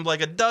out of him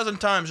like a dozen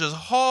times, just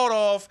hauled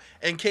off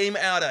and came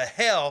out of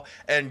hell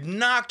and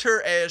knocked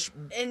her ass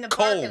In the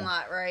cold. parking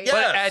lot, right? Yeah.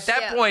 But at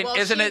that Yeah, point, well,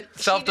 isn't she- it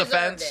she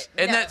self-defense? deserved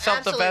it. Isn't No, that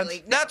self-defense?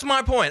 absolutely. No. That's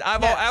my point.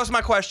 That was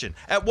my question.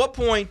 At what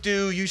point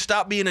do you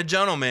stop being a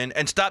gentleman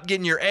and stop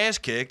getting your ass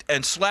kicked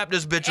and slap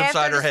this bitch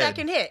upside After her the head?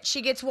 second hit,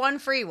 she gets one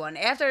free one.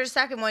 After the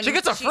second one, She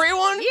gets a free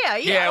one? Yeah,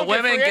 Yeah, don't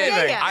women free get.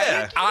 anything. Yeah. You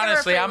give her a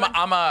Honestly, free I'm one.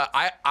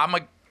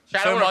 a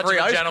Shout so out much free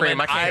of a ice gentleman.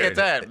 cream. I can't get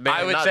that.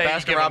 I would Not say you Baskin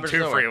give them Robbins 2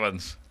 nowhere. free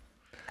ones.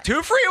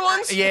 2 free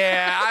ones?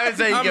 Yeah, I would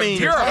say you I give mean,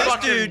 them 2 this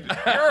fucking. dude-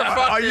 You're a fucking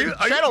Are you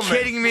gentleman.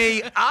 kidding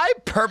me? I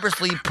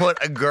purposely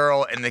put a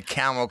girl in the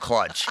camel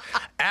clutch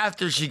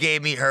after she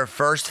gave me her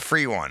first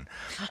free one,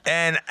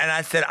 and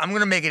I said I'm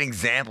gonna make an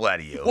example out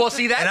of you. Well,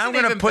 see, that's and I'm an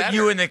gonna even put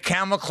you better- in the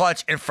camel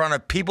clutch in front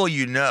of people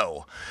you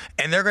know,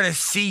 and they're gonna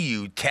see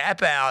you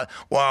tap out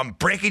while I'm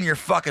breaking your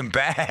fucking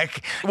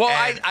back. Well,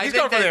 and- I He's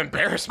think going for that, the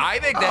embarrassment. I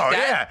think that Oh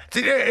that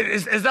yeah, See,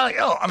 it's not like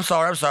I'm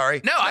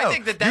sorry. No, I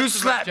think that that's you the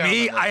slap most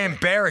me, gentlemanly I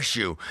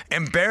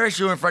embarrass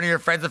you in front of your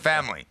friends and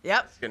family.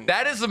 Yep.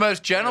 that is the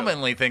most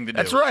gentlemanly thing to do.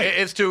 That's right.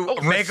 Is to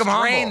Make 'em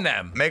restrain humble.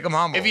 them. Make 'em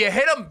humble. If you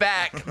hit them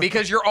back,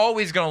 because you're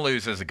always going to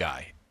lose as a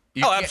guy.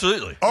 You Oh, can't-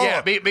 absolutely.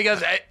 Yeah,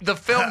 because the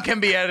film can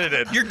be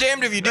edited. You're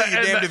damned if you do.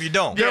 You're damned if you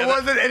don't. There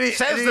wasn't any.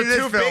 Says any the of this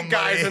two film, big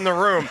guys buddy. in the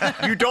room.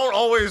 You don't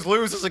always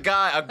lose as a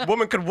guy. A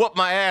woman could whoop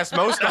my ass,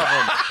 most of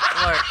them.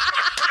 Like,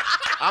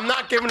 I'm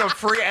not giving them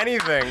free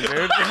anything,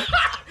 dude.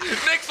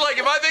 Nick's like,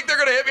 if I think they're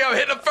gonna hit me, I'm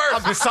hitting them first.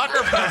 I'm the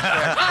sucker punch.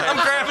 I'm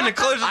grabbing the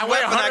closest I weigh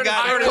weapon I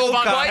got. 130 cold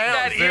fucking bite pounds,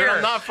 that dude. ear.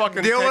 I'm not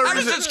fucking. The only taking- I'm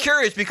reason- just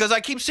curious because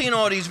I keep seeing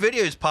all these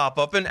videos pop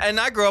up, and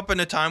I grew up in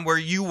a time where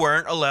you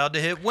weren't allowed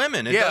to hit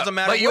women. It Yeah, doesn't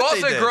matter but you what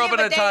also they did. grew up Yeah, in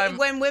a but time.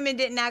 when women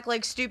didn't act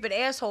like stupid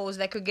assholes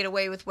that could get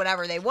away with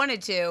whatever they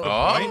wanted to.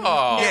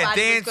 Oh. Yeah,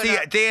 Nobody Dan. was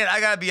gonna- Dan, I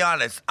gotta be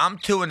honest. I'm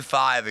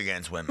 2-5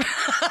 against women,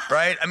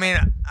 right? I mean,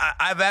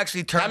 I've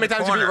actually turned How many the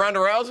times have you corner. beat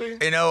Ronda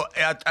Rousey? You know,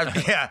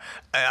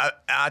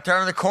 I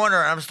turn the corner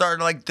and I'm starting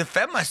to like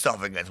defend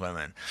myself against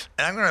women,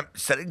 and I'm gonna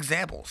set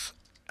examples.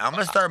 I'm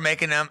gonna start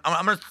making them.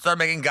 I'm gonna start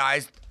making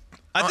guys.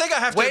 I think I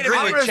have to Wait a agree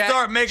I'm minute, with gonna Chad,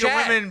 start making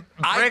Chad, women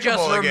I just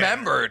breakable again.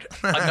 remembered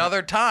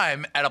another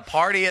time at a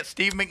party at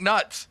Steve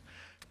McNutt's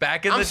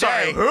back in the I'm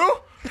sorry, day. who?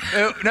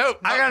 No,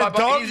 I got a my-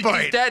 dog he's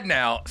bite. dead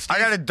now. I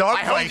got a dog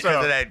I hope fight so.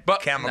 because of that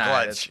But camel nah,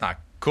 clutch. That's not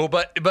cool.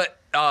 But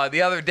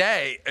the other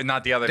day,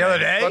 not the other The day.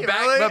 other day?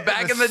 Really? But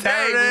back It in was the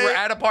day, we Saturday? were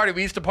at a party.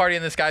 We used to party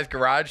in this guy's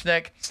garage,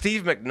 Nick.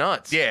 Steve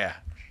McNuts. Yeah.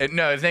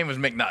 No, his name was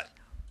McNutt.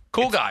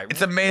 Cool guy.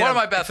 It's a made one up.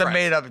 of my best It's a friends.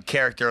 made up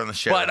character on the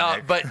show.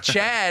 Nick. But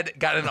Chad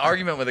got in an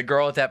argument with a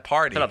girl at that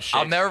party. Shut up, Shakes,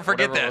 I'll never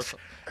forget whatever it this.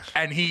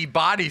 And he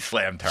body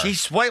slammed her. she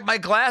swiped my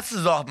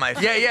glasses off my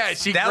face. Yeah.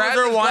 She that grabbed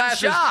was her his one glasses,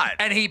 shot.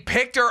 and he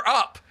picked her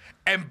up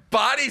and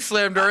body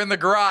slammed her in the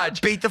garage.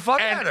 Beat the fuck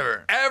and out of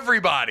her.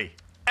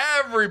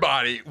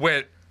 Everybody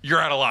went, "You're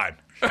out of line."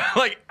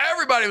 Like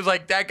everybody was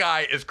like, "That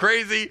guy is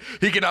crazy.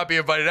 He cannot be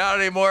invited out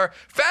anymore."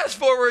 Fast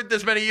forward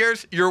this many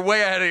years, you're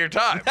way ahead of your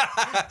time.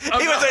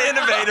 He was an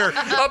innovator.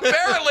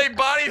 Apparently,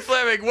 body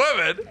slamming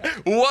women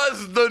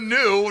was the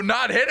new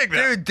not hitting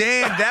them. Dude,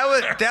 Dan,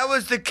 that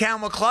was the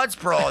camel clutch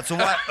brawl. So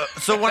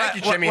when Thank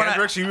you, Jimi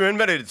Hendrix. You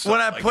invented it.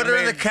 When I put her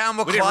in the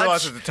camel we didn't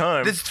realize clutch, at the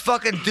time. this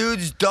fucking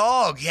dude's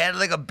dog, he had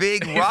like a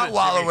big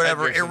Rottweiler or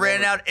whatever. Hendrix It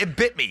ran moment. out, it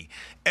bit me.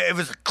 It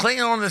was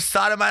clinging on the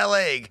side of my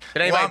leg.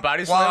 Did anybody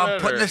body slam while I'm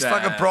it, putting or- this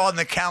fucking brawl in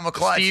the camel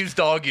clutch. Steve's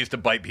dog used to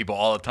bite people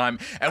all the time,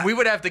 and we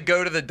would have to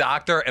go to the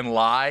doctor and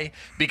lie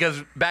because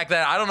back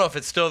then I don't know if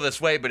it's still this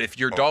way, but if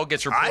your dog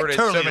gets reported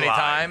so totally many lied.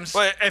 times,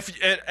 But if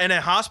in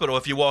a hospital,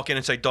 if you walk in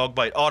and say dog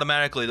bite,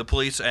 automatically the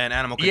police and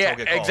animal control yeah,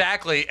 get called.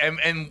 exactly.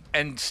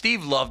 And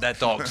Steve loved that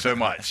dog so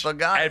much, The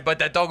guy. but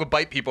that dog would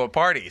bite people at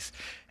parties.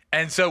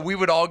 And so we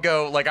would all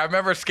go, like, I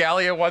remember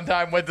Scalia one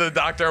time went to the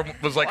doctor and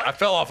was like, I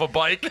fell off a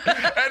bike.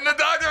 And the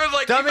doctor was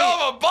like, Dummy. you fell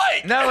off a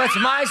bike? No, it's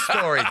my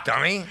story,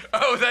 dummy.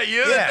 Oh, is that you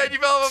Yeah, that said you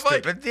fell off a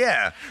bike? stupid.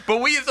 Yeah. But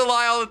we used to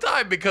lie all the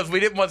time because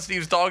we didn't want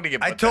Steve's dog to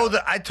get I put told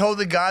down.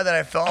 the guy that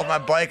I fell off my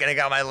bike and I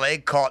got my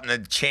leg caught in the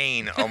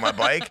chain on my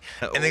bike.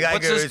 And the guy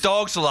What's goes, this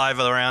dog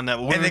saliva around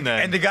that wound then?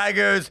 and the guy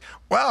goes,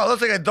 "Well, it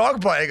looks like a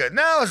dog bite." I go,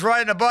 "No, I was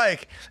riding a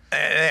bike."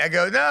 And I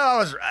go,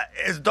 "No,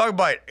 it's a dog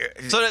bite."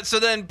 So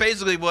then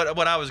basically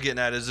what I was getting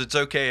at is it's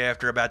okay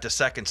after about the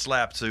second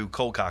slap to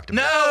cold cock the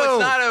No, No. it's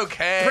not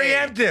okay.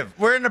 Preemptive.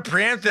 We're in the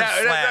preemptive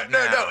slap no,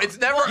 now. it's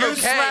never You okay,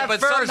 slap but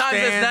first, sometimes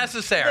Dan. it's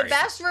necessary. The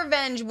best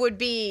revenge would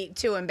be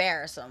to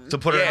embarrass them. to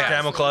put her in Yeah. a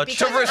camel clutch.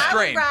 Because To restrain. I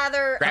would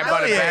rather Grab I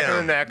by would the back yeah. of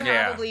the neck.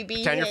 probably be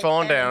Pretend you're hit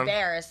falling and down.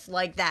 embarrassed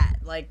like that.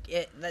 Like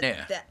it.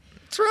 Yeah.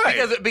 That's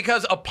right.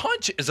 Because a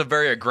punch is a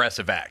very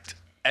aggressive act.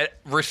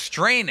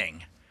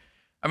 Restraining,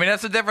 I mean,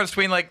 that's the difference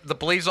between like the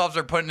police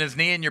officer putting his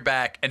knee in your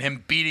back and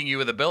him beating you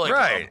with a billy club.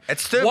 Right.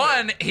 It's stupid.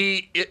 One,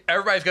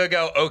 everybody's gonna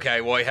go, okay,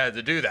 well, he had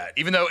to do that,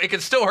 even though it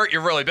could still hurt you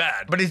really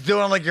bad. But he's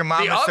doing like your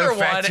mom The is other so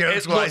fat one,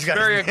 jokes it while looks he's got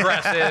very his-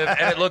 aggressive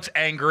and it looks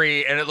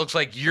angry and it looks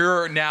like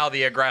you're now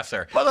the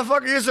aggressor.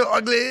 Motherfucker, you're so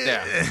ugly.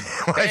 Yeah.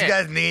 Why you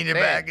got his knee in your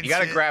Man, back? And you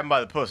gotta shit? grab him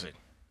by the pussy.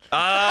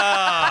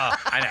 Ah,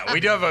 I know. We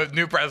do have a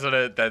new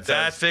president that says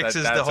that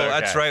fixes that's the whole. okay.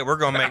 That's right. We're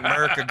gonna make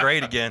America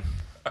great again.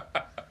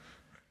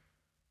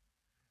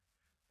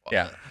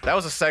 Yeah. That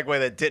was a segue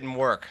that didn't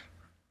work.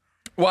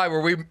 Why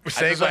were we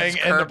just like segueing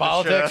curved into the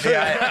politics? show.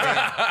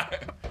 Yeah.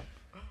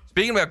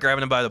 Speaking about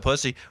grabbing him by the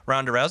pussy,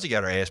 Ronda Rousey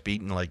got her ass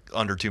beat in like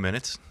under 2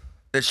 minutes.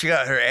 That she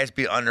got her ass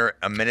beat under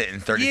a minute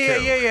and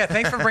 32. Yeah.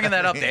 Thanks for bringing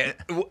that up, Dan.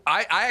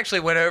 I actually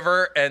went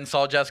over and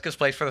saw Jessica's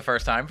place for the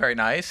first time. Very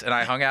nice. And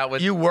I hung out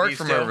with You worked these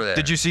from two. over there.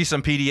 Did you see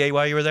some PDA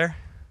while you were there?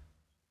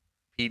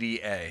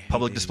 PDA.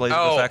 Public displays of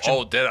Oh,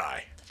 affection. did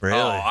I? Really?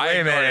 Oh, I Wait a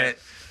ignored minute. it.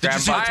 Did you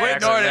see the I Twitch?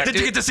 ignored it. Did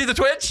you get to see the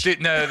Twitch?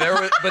 Dude, no,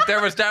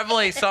 there was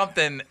definitely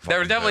something. There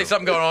was definitely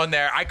something going on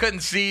there. I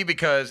couldn't see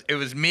because it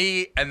was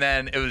me, and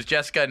then it was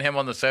Jessica and him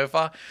on the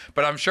sofa.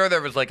 But I'm sure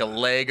there was like a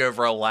leg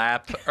over a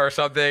lap or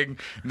something.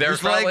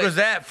 Whose leg was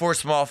that? 4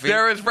 small feet.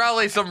 There was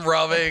probably some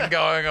rubbing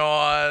going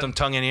on. Some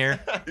tongue in ear.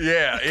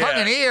 Yeah. Tongue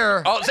and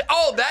ear.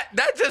 Oh,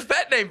 that's his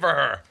pet name for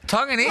her.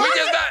 Tongue and ear. We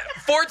just got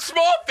Fort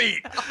Small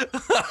Feet.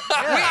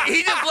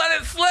 He just let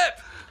it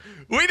slip.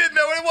 We didn't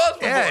know what it was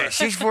before. Yeah,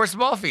 she's 4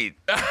 small feet.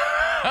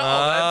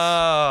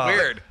 Oh, that's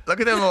weird. Look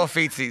at them little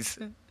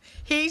feetsies.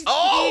 He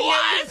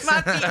noticed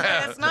my feet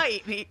last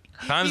night.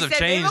 Times he have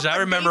said, "They changed. look I like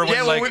remember baby when,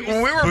 Yeah, like,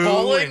 when we were Boo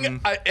bowling,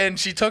 and- and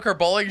she took her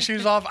bowling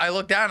shoes off, I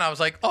looked down and I was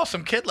like, "Oh,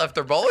 some kid left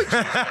their bowling shoes."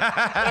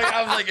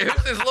 I was like,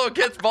 "Who's this little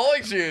kid's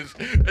bowling shoes?"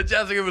 And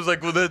Jessica was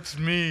like, "Well, that's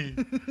me."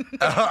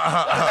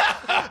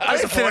 I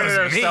Disappointed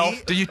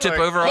herself. Did you tip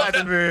over? That's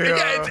often? me.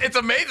 Yeah, it's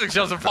amazing. She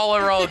doesn't fall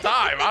over all the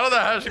time. I don't know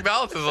how she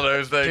balances on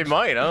those She things.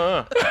 might. I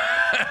don't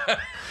know.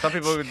 Some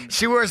people would.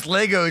 She wears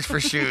Legos for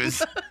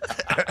shoes.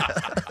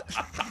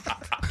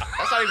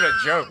 That's not even a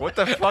joke. What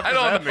the fuck I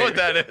does don't that know mean? what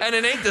that is. And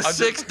it ain't the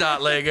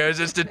 6-dot Legos,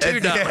 it's the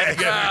 2-dot Yeah.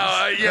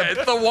 Legos. Yeah,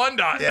 it's the one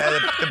dot. Yeah,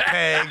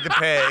 the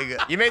peg.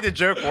 You made the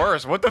joke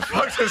worse. What the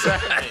fuck does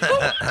that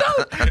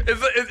mean?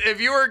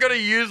 If you were going to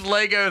use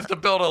Legos to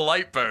build a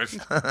light post,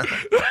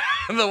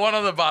 the one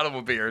on the bottom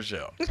would be her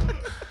show.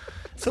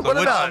 So what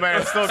about? Oh,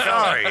 man, it's still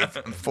sorry. going. It's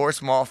 4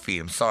 small feet.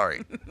 I'm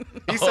sorry.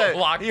 He said,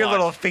 Lock "You box.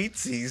 little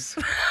feetsies."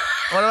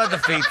 What about the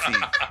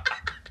feetsies?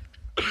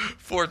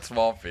 Fort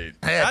Small Feet.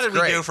 Hey, How that's did we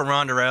great. go from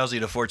Ronda Rousey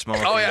to Fort Small?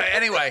 Oh yeah.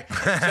 Anyway,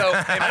 so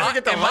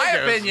get the in my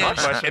Legos? opinion, My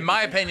question. in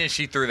my opinion,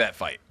 she threw that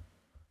fight.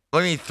 What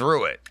do you mean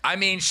through it? I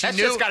mean, she That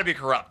knew shit's got to be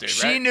corrupt, dude.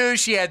 she right? knew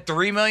she had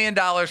 $3 million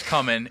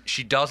coming.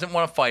 She doesn't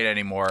want to fight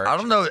anymore. I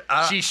don't know.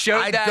 She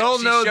showed I that- don't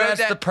she know showed that's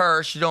that- the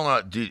purse. You don't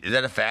know. Dude, is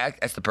that a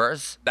fact? That's the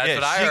purse? That's Yeah,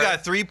 what I she heard.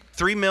 got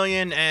 $3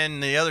 million,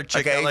 and the other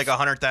chick Okay. got like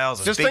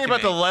 100,000. Just think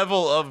about the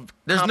level of.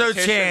 There's no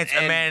competition chance a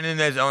and- man in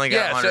there's only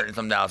got 100 and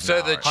some thousand. So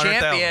the dollars.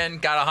 champion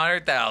got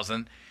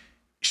 100,000.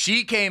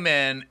 She came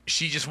in.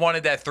 She just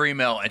wanted that $3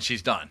 million, and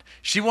she's done.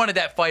 She wanted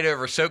that fight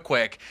over so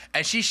quick,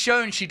 and she's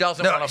shown she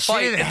doesn't no, want to she fight.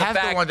 didn't in the have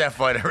to fact- want that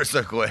fight ever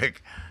so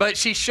quick. But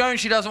she's shown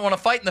she doesn't want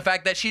to fight in the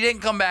fact that she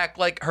didn't come back.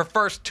 Like her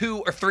first 2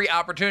 or 3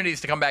 opportunities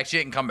to come back, she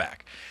didn't come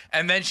back.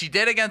 And then she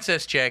did against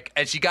this chick,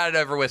 and she got it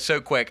over with so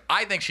quick.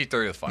 I think she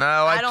threw the fight.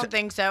 No, I don't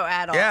think so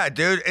at all. Yeah,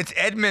 dude, it's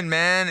Edmund,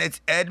 man.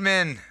 It's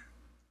Edmund.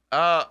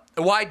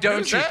 Why don't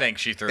Who's you that? think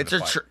she threw It's the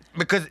her fight?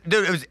 because,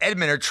 dude, it was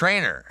Edmund, her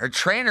trainer. Her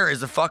trainer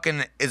is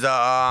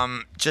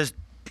just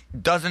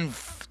doesn't.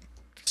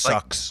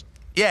 sucks.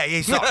 Yeah,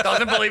 he's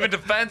Doesn't believe in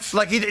defense.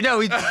 Like he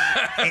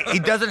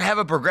doesn't have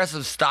a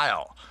progressive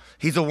style.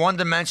 He's a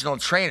one-dimensional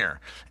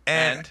trainer,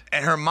 and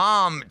her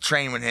mom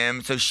trained with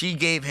him, so she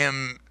gave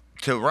him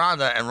to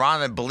Ronda, and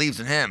Ronda believes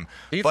in him.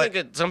 Do you But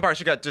think at some part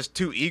she got just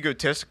too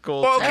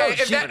egotistical? Well, to- okay,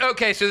 she-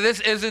 okay, so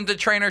this isn't the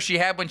trainer she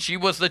had when she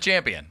was the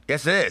champion.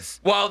 yes, it is.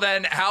 Well,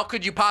 then how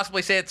could you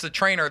possibly say it's the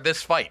trainer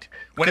this fight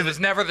when it was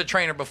never the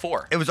trainer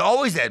before? It was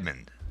always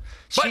Edmund.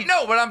 But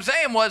no, what I'm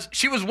saying was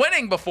she was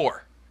winning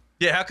before.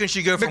 Yeah, how can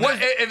she go from What,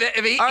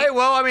 if he, All right,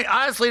 well, I mean,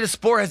 honestly, the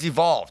sport has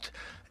evolved,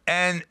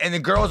 and the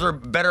girls are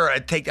better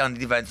at takedown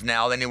defense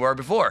now than they were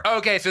before.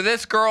 Okay, so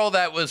this girl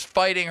that was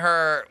fighting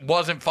her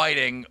wasn't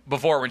fighting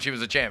before when she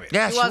was a champion.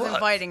 Yeah, She she wasn't was.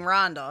 fighting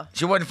Ronda.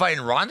 She wasn't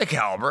fighting Ronda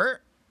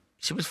caliber.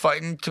 She was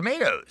fighting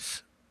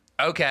tomatoes.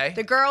 Okay.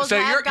 The girls So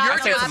have you're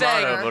gotten just a lot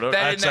saying better. that in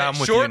That's- I'm that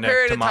with you short in that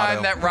period of time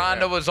tomato. that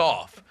Ronda was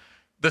off,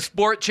 the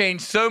sport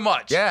changed so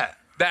much. Yeah.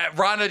 That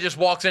Ronda just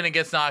walks in and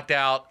gets knocked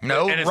out.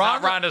 No, and it's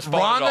Ronda, not Ronda's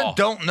fault Ronda at all.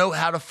 don't know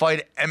how to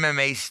fight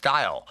MMA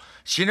style.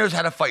 She knows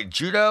how to fight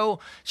judo.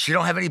 She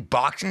don't have any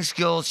boxing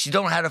skills. She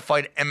don't know how to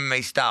fight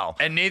MMA style.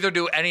 And neither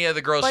do any of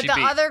the girls But she the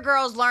beat. other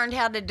girls learned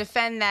how to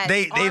defend that.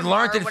 They armbar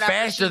learned or it whatever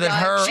faster she than does,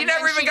 her. and She then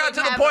never even got to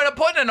didn't the have point a- of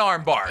putting an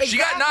arm bar. She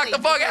got knocked the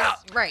Exactly, fuck because-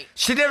 out. Right.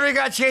 She never even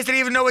got a chance to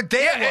even know what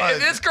day it Yeah, was.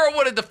 if this girl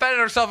would have defended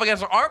herself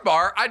against an arm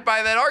bar, I'd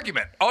buy that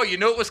argument. Oh, you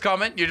knew it was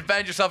coming. You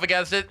defend yourself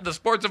against it. The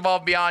sport's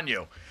evolved beyond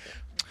you.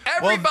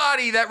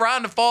 Everybody that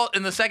Ronda fought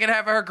in the second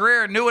half of her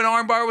career knew an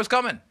arm bar was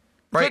coming.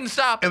 Right. Couldn't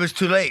stop. It was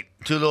too late.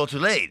 Too little, too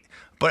late.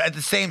 But at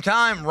the same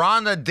time,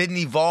 Ronda didn't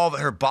evolve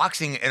her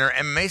boxing and her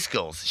MMA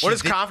skills. What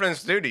does did-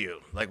 confidence do to you?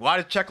 Like, why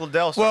did Chuck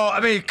Liddell? Well, I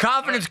mean,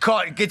 confidence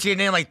gets you a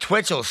name like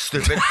Twitchell,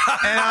 stupid.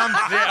 And,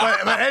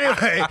 but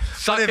anyway,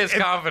 Suck but his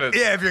confidence.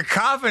 Yeah, if you're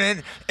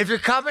confident,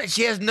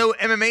 she has no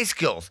MMA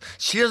skills.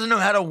 She doesn't know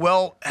how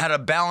to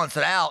balance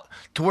it out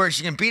to where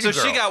she can beat So a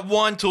girl. she got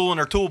one tool in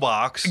her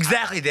toolbox.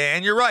 exactly,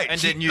 Dan. You're right. And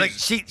She- didn't use like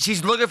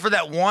she's looking for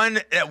that one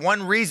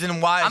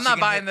reason why. I'm she not can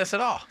buying hit- this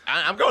at all.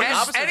 I'm going the And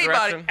opposite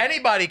direction.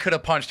 anybody could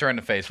have punched her in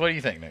the face. What do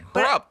you think, Nick?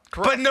 Corrupt.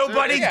 But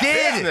nobody Yeah,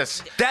 did.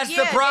 business. That's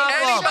Yeah, the problem.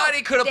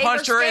 Anybody could have They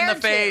punched were her in the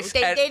scared to. face.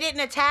 They, and they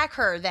didn't attack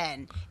her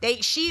then.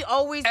 She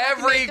always had to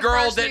every make the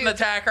girl first didn't move.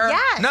 attack her?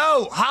 Yes.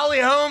 No, Holly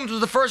Holmes was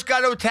the first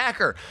guy to attack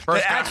her.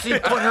 First that guy. actually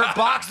put her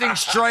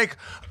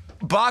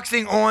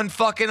boxing on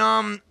fucking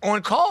on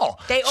call.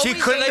 They she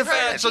always couldn't gave her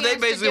defend. a So they chance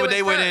to basically do when it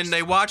they went in,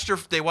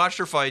 first. they watched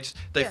her fights.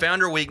 They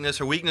found her weakness.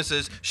 Her weakness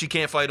is she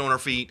can't fight on her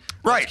feet.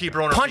 Right. Let's keep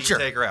her on her Punch feet her.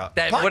 and take her out.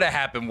 That Punch- would have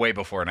happened way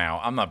before now.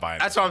 I'm not buying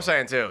That's it. what I'm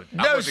saying too. I'm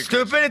No, with you,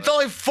 stupid. Chris. It's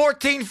only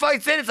 14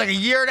 fights in. It's like a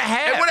year and a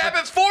half. It would have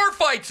been 4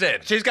 fights in.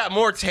 She's got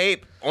more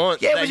tape on.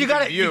 Yeah, that but you can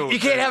gotta. view You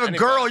can't than have a anybody.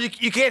 girl.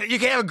 You can't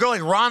have a girl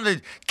like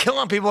Ronda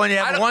killing people, and you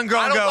I have don't- one girl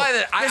I and don't go. buy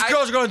that. This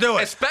girl's gonna do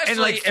it. Especially in,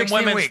 like in 16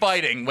 women's weeks.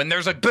 fighting. When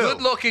there's a Boom.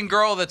 good-looking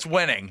girl that's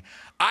winning,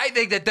 I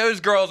think that those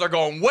girls are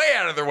going way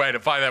out of their way to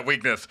find that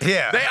weakness.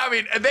 Yeah.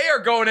 They are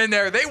going in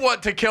there. They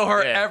want to kill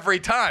her every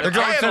time. They're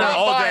going I am to not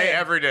all buying- day,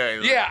 every day.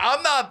 Yeah,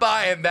 I'm not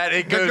buying that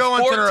it They're goes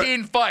going to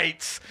 14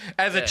 fights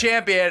as a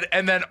champion,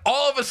 and then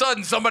all of a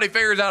sudden somebody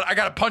figures out I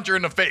got to punch her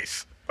in the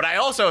face. But I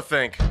also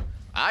think,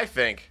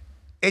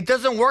 It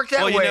doesn't work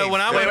that way. Well, you know,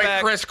 when I went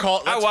back, Chris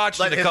I watched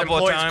it a couple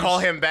of times. Call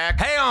him back.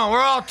 Hang on,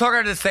 we're all talking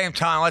at the same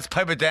time. Let's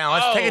pipe it down.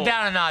 Let's take it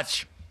down a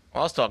notch.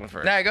 Well, I was talking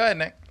first. Nah, go ahead,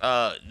 Nick.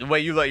 The way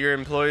you let your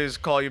employees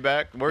call you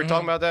back. We were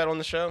talking about that on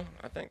the show,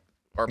 I think.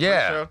 Or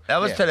Yeah, pre-show. that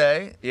was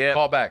today. Yeah.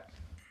 Call back.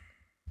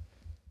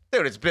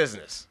 Dude, it's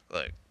business.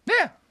 Like,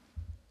 Yeah.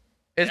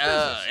 It's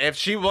business. if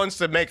she wants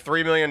to make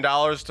 $3 million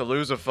to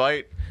lose a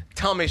fight,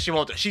 tell me she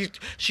won't.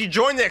 She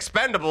joined the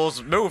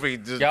Expendables movie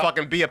to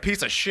fucking be a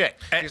piece of shit.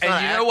 And She's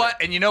not you an know actor.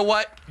 what? And you know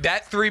what?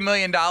 That $3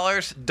 million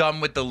done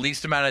with the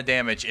least amount of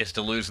damage is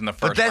to lose in the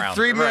first But that round.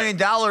 $3 million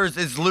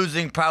is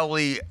losing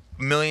probably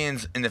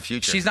millions in the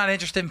future. She's not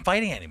interested in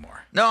fighting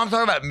anymore. No, I'm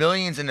talking about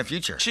millions in the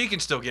future. She can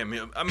still get me.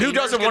 I mean, Who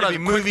doesn't there's gonna want be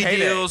a quick movie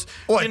payday? deals?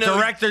 What, You know,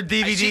 director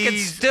DVDs, She can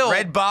still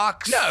Red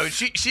Box? No,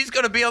 she's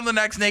going to be on the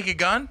next Naked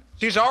Gun.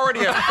 She's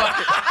already a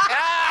fucking.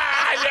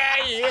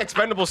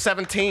 Expendable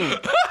 17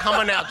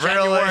 coming out Really?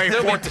 January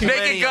There'll be 14th. too many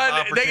Naked Gun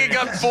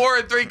opportunities.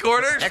 4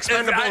 3/4.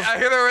 Expendables. I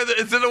hear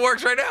it's in the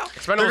works right now.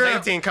 Expendables They're gonna-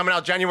 18 coming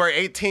out January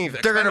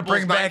 18th. They're going to Expendables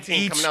bring back 19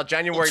 each coming out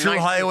January true 19th.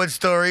 Hollywood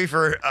story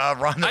for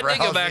Ronda I Rousey. did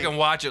go back and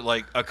watch it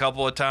like a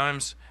couple of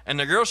times, and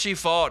the girl she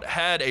fought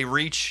had a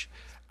reach.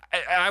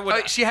 I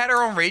would. She had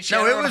her own reach. She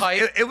No, had her it own was,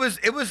 height. it was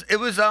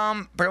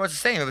pretty much the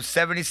same. It was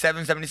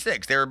 77,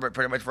 76. They were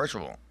pretty much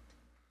virtual.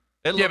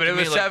 it Yeah, looked but to it me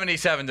was like-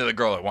 77 to the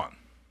girl that won.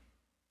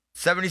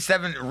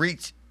 77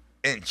 reach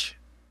inch.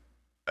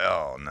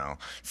 Oh no,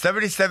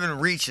 77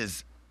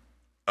 reaches.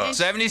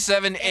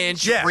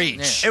 77-inch Yeah,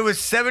 reach. it was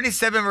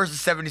 77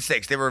 versus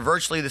 76. They were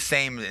virtually the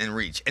same in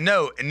reach. And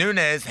no,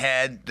 Nunes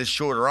had the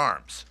shorter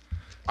arms,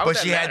 Why but would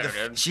that she matter,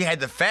 had dude? she had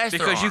the faster.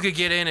 Because you arms. could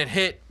get in and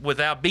hit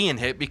without being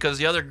hit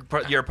because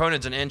your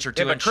opponent's an inch or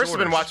two Yeah, but inch Chris has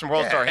shorter. been watching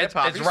World Star Hip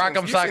Hop. it's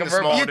Rock'em Sock'em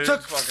Verbal. You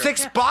took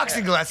 6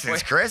 boxing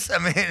lessons, Chris. I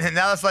mean, and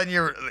now all of a sudden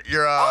you're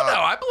Oh,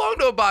 no, I belonged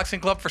to a boxing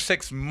club for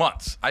 6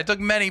 months. I took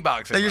many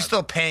boxing So you're lessons.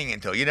 still paying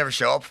until you never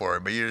show up for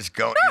it, but you're just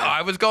going. No,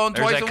 I was going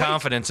There's twice that a week.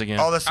 confidence again.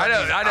 all this. I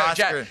know,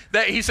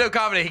 Jack. He's so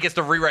confident he gets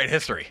to rewrite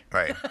history.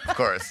 Right, of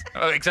course.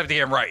 Except he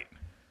can't write.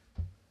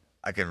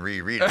 I can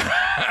reread it.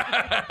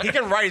 He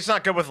can write. He's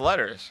not good with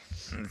letters.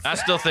 I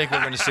still think we're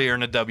going to see her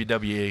in the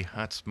WWE.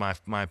 That's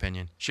my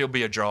opinion. She'll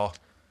be a draw.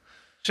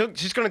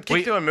 She's gonna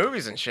keep doing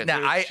movies and shit. Now,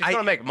 dude. She's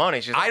gonna make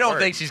money. She's not I don't worried.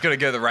 think she's going to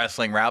go the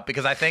wrestling route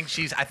because I think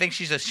she's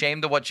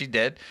ashamed of what she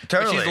did. But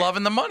Totally. she's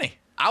loving the money.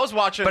 I was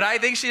watching. But I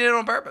think she did it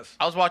on purpose.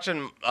 I was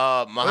watching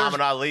Muhammad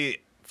Ali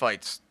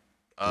fights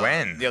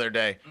When? the other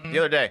day. The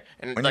other day,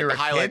 and When like you were the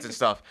a highlights kid? and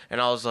stuff.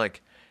 And I was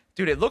like,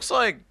 dude, it looks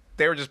like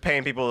they were just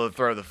paying people to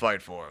throw the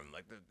fight for him.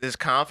 Like his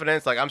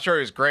confidence. Like I'm sure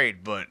he was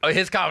great, but Oh,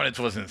 his confidence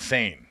was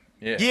insane.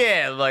 Yeah.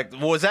 yeah, like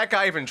was that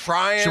guy even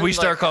trying? Should we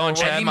start calling And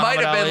Chad he might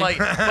Muhammad have been Ali?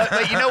 like,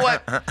 but you know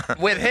what?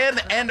 With him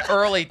and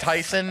early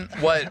Tyson,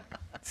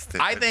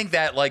 I think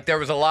that like there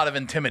was a lot of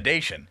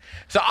intimidation.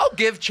 So I'll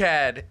give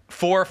Chad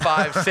 4,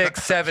 5,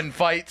 6, 7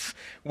 fights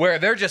where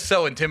they're just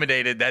so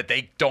intimidated that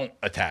they don't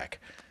attack.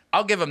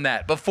 I'll give him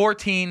that. But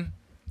 14,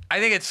 I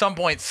think at some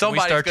point Can we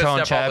somebody's start going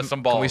calling to step up Chad? with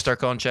some balls. Can we start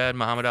calling Chad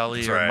Muhammad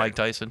Ali or right. Mike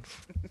Tyson?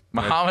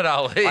 Muhammad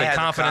Ali. I had the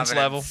Confidence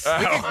level.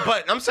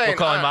 But I'm saying We'll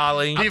call him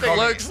Ali. He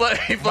floats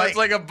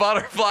like a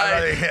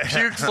butterfly, Yeah.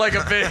 pukes like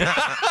a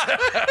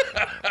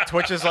bee.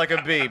 twitches like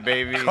a bee,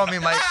 baby. Call me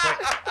Mike.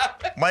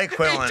 Mike He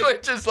Quillen.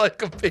 twitches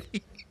like a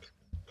bee.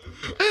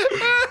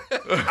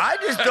 I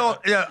just don't.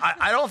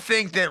 I don't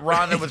think that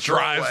Ronda He would throw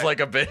drives away. like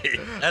a bee.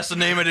 That's the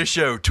name of the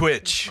show,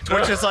 Twitch.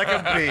 Twitches like a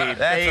bee,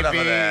 That's enough of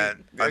baby. that.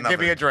 Enough Give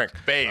me of- a drink.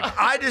 Babe.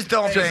 I just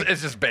don't think.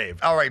 It's just babe.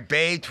 All right,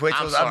 Babe, Twitch.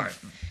 I'm I'm sorry.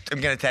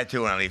 gonna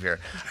tattoo when I leave here.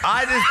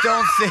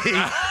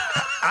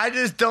 I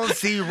just don't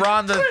see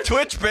Ronda.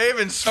 Twitch, babe,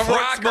 and A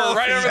rocker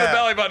right over the Yeah.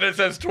 belly button that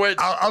says Twitch.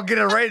 I'll get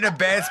it right in a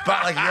bad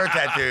spot like your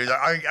tattoos.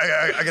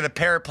 I get a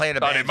parrot playing a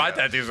Oh, banjo. dude, my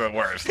tattoos are the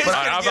worst. I'm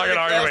not going to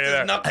argue with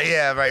you there.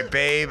 Yeah, right,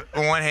 Babe.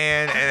 One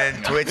hand and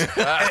then Twitch.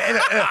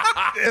 and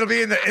it'll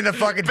be in the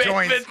fucking Babe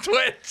joints. and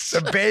Twitch.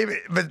 The Babe,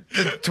 but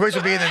the Twitch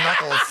will be in the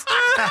knuckles.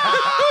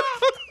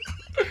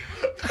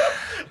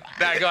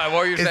 Nah, go ahead. What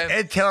were you Is saying?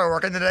 Ed Taylor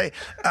working today?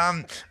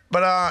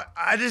 But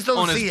I just don't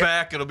On see his it.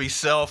 back, it'll be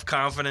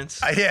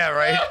self-confidence. Yeah,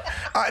 right.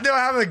 No, I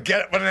have to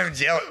get one of them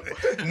jail.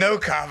 No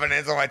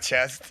confidence on my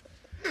chest.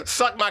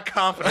 Suck my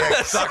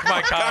confidence. Suck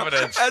my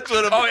confidence. That's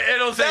what it'll Oh,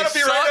 it'll say that'll be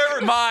suck right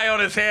over- my on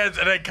his hands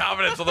and then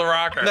confidence on the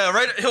rocker. No,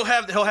 right. He'll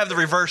have the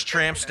reverse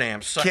tramp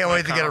stamp. Suck Can't my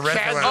wait to get confidence.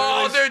 arrested.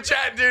 Oh, dude,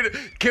 chat, dude.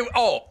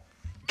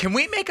 Can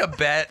we make a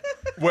bet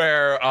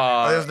where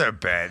There's no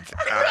bet,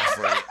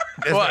 honestly.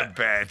 There's no What?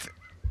 bet.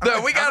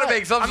 no, we gotta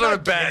make some I'm sort not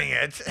of bet. getting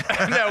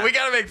it. No, we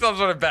gotta make some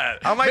sort of bet.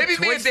 I might Maybe me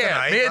and twist Dan.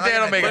 tonight. Me and I'm Dan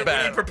will not make gonna a bet.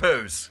 bet. What do you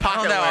propose? I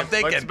don't know. I'm Let's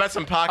thinking. bet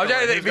some pocket I'm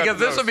trying to think lines. Who's got because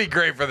the this will most? be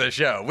great for the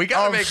show. We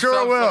gotta I'm make sure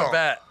some it sort will. of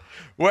bet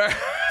where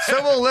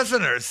So will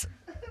listeners.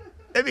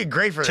 That'd be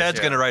great for Chad's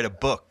this gonna write a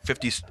book,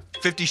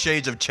 50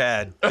 Shades of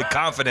Chad, the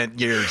confident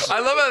years. I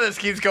love how this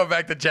keeps going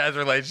back to Chad's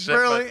relationship.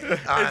 Really?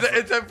 but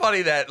it's so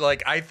funny that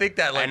like I think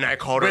that like And I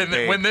called her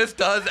babe. when this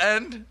does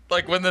end,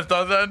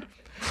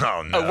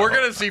 Oh no. we're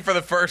gonna see for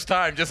the first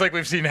time, just like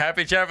we've seen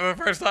Happy Chad for the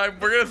first time,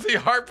 we're gonna see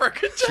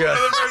Heartbroken Chad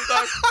for the first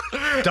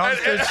time.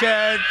 Dumpster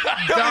Chad.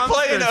 He'll be Dumpster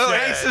playing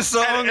Chad. Oasis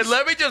songs. And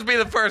let me just be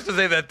the first to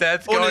say that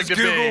that's On going his to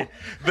Google. be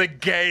the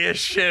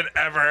gayest shit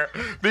ever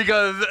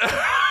because.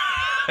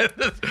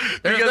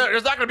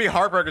 There's not going to be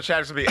Heartbroken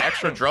Chad. It's going to be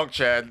extra drunk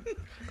Chad.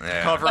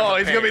 Covering Oh, the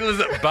he's gonna be pain.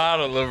 listening.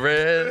 Bottle of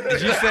red.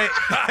 Did you say?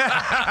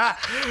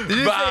 Did you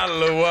say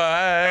Bottle of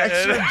wine.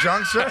 extra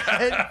junk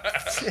Chad?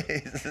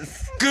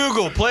 Jesus.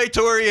 Google, play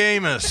Tori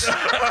Amos.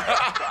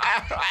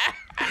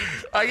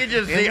 I can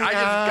just see. I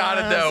just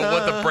gotta know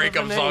what the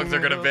breakup songs are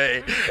gonna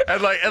be,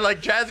 and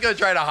like Chad's gonna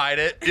try to hide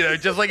it,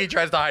 just like he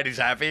tries to hide he's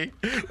happy.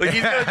 Like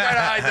he's gonna try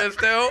to hide this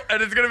too,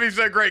 and it's gonna be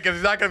so great because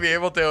he's not gonna be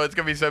able to. It's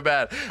gonna be so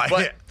bad.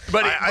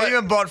 I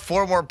even bought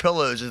 4 more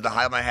pillows just to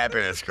hide my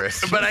happiness,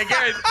 Chris. But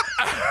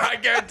I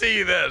guarantee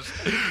you this: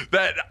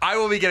 that I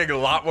will be getting a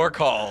lot more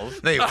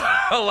calls, No, you won't.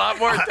 a lot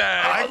more I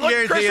texts.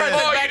 guarantee Chris you has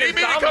that. Oh, back you his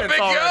need me to come dominance pick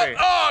you already.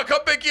 up? Oh, come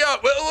pick you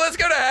up. Well, let's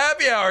go to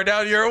happy hour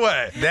down your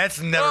way. That's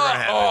never gonna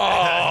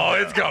happen. Oh,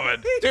 it's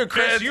coming. Dude,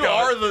 Chris, It's you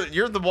coming.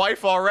 you're the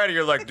wife already.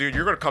 You're like, dude,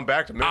 you're going to come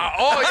back to me.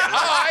 Oh,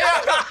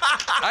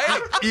 yeah.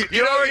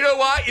 You know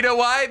why? You know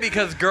why?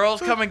 Because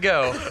girls come and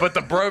go, but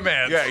the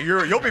bromance. yeah,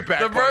 you'll be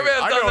back. The buddy.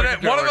 bromance I know doesn't what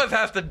end. you're One of doing. us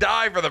has to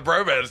die for the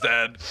bromance to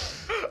end.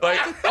 Like,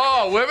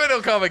 oh, women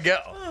will come and go.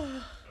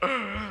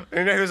 And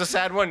you know who's a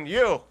sad one?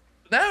 You.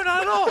 No,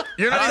 not at all.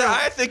 You're not even.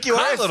 I think you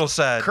are a little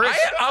sad.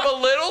 I'm a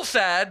little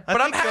sad,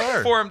 but I'm think you happy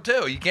are. for him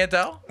too. You can't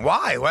tell?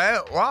 Why?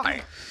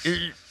 Why?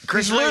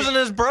 Chris, He's losing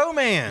his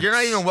bromance. You're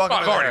not even welcome.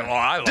 to According, that. well,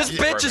 I love This the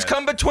bitch has bromance.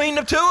 come between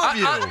the two of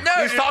you.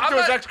 No, He's talking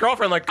to his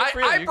ex-girlfriend like, good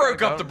for you. I You broke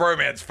gotta up the go.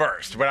 bromance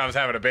first when I was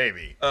having a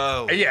baby.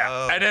 Oh, Yeah,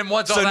 oh. and then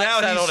once So all that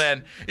now settled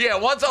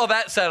in, once all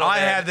that settled I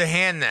in, have the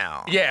hand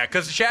now. yeah,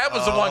 because Chad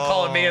was the one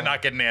calling me and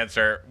not getting an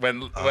answer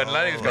when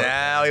Lenny was going.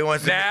 Now he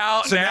wants to.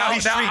 Now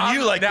he's treating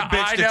you like the bitch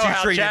I that know you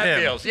how treated Chad him.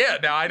 feels. Yeah,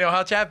 now I know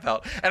how Chad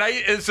felt, and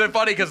it's so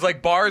funny because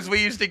like bars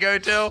we used to go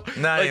to,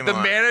 Not like the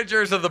anymore.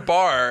 managers of the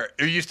bar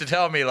who used to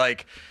tell me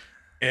like,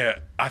 yeah,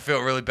 I feel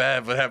really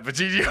bad what happened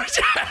between you and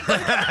Chad.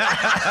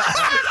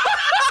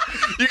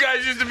 You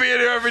guys used to be in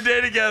here every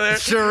day together.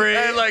 Sheree.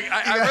 And like,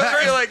 I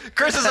really feel like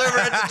Chris is over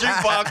at the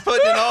jukebox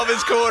putting in all of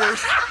his quarters,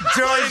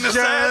 playing the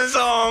sad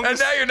songs. And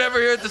now you're never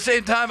here at the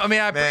same time. I mean,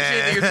 I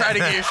appreciate that you're trying to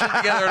get your shit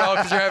together and all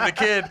because you're having a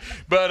kid,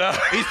 but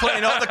He's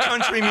playing all the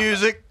country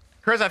music.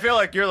 Chris, I feel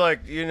like you're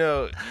like,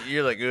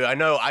 I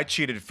know I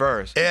cheated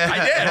first. Yeah. I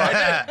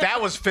did.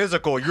 That was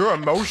physical. You're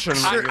emotional.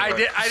 I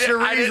didn't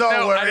Cheree's know.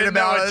 all worried I didn't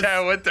know about what us.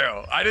 Chad went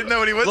through. I didn't know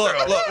what he went Look, through.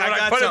 look, What I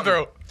got put him something.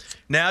 through.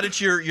 Now that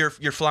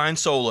you're flying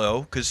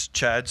solo, because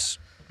Chad's,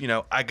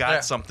 I got Yeah.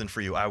 something for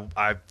you.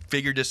 I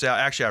figured this out.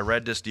 Actually, I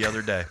read this the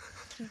other day.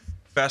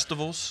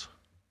 Festivals,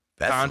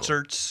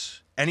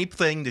 concerts,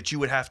 anything that you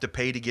would have to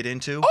pay to get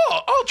into.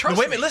 Oh, trust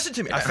Wait a me. minute, listen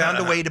to me. I found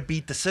a way to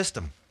beat the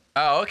system.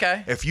 Oh,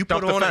 okay. If you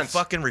Dump put the on a fence.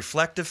 fucking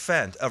reflective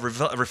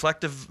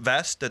reflective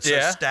vest that says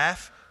Yeah.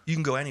 staff, you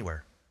can go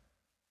anywhere.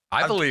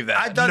 I believe that.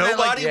 I've done that,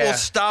 Nobody like, will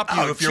stop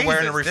you Oh, if you're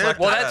wearing a Jesus, dude. reflective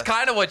well, vest. that's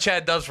kind of what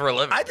Chad does for a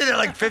living. I did it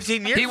like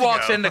 15 years He ago.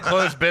 walks into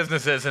closed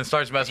businesses and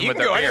starts messing You with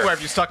can their go beer. anywhere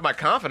if you suck my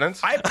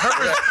confidence. I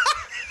purpose.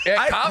 Yeah,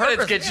 I confidence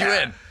purpose- gets you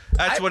yeah. in.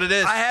 That's what it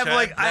is. I have Chad.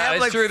 like No, I have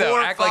it's like true, though. 4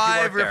 or Act like you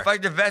 5 work there.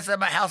 reflective vests at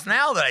my house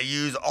now that I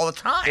use all the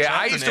time. Yeah,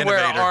 I Chad's used an to wear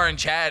an innovator.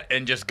 orange hat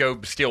and just go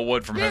steal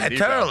wood from Home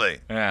Depot. totally.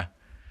 Yeah.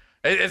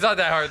 It's not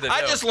that hard to do.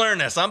 I just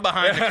learned this. I'm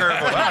behind the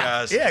curve with you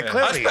guys. Yeah, I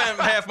clearly. spent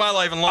half my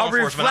life in law A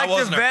enforcement. I reflective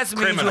wasn't a vest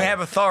means criminal. you have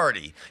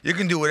authority. You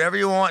can do whatever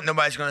you want.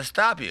 Nobody's going to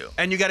stop you.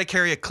 And you got to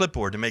carry a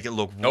clipboard to make it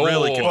look Oh,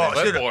 really well,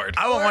 convincing. dude, clipboard.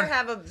 I Or want one.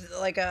 have a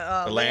A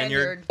lanyard?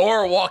 lanyard.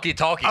 Or a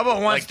walkie-talkie. I went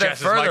one like step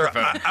Jess's further.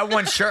 microphone. I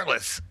went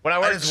shirtless. When I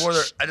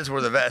worked- I just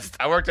wore the vest.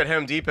 I worked at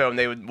Home Depot and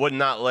they would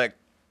not let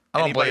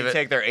don't anybody believe it.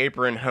 take their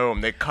apron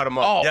home. They cut them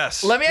up. Oh,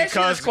 Yes. Let me ask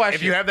you because this question.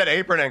 if you have that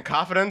apron and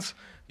confidence,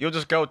 you'll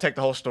just go take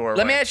the whole store.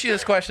 Let me away. ask you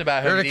this question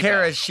about Home There's a Depot.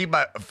 carrot she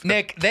by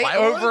Nick, they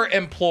plywood?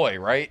 overemploy,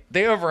 right?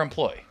 They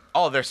overemploy.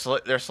 Oh, they're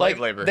slave Like,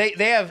 labor. They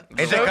have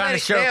It's so that kind many,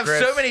 of show, they have Chris.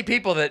 so many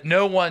people that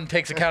no one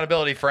takes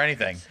accountability for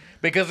anything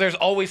because there's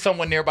always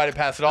someone nearby to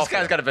pass it this off.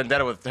 guy's to. got a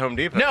vendetta with Home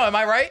Depot. No, am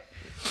I right?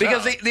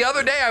 Because the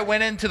other day I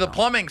went into the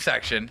plumbing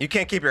section. You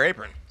can't keep your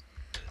apron.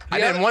 I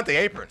The didn't other- want the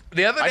apron.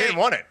 The other day I didn't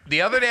want it.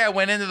 The other day I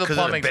went into the 'Cause of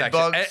the plumbing bed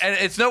section, bugs? and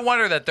it's no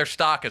wonder that their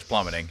stock is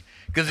plummeting.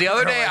 Because the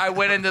other day I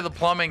went into the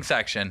plumbing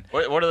section.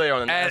 What are they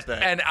on the And,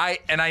 Nasdaq?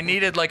 and I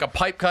needed like a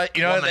pipe cut.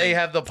 You know, Plumbing. they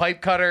have the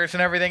pipe cutters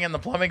and everything in the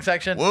plumbing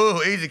section.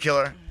 Woo, easy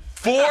killer.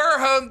 4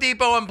 Home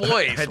Depot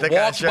employees That guy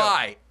walked showed.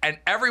 by, and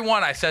every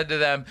one I said to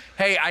them,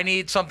 "Hey, I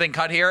need something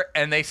cut here,"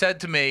 and they said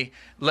to me,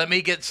 "Let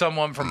me get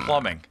someone from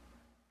plumbing."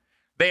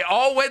 They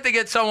all went to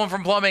get someone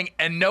from plumbing,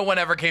 and no one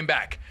ever came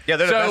back. Yeah,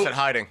 they're the best at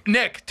hiding.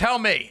 Nick, tell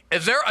me,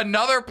 is there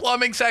another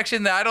plumbing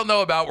section that I don't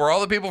know about where all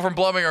the people from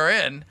plumbing are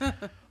in?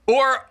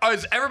 Or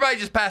is everybody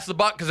just past the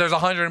buck because there's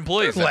 100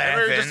 employees? there? Laugh.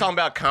 We were just Laughing. talking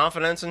about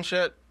confidence and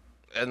shit,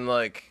 and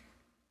like,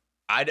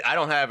 I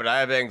don't have it. I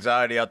have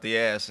anxiety out the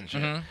ass and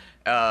shit.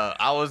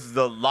 I was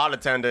the lot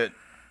attendant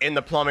in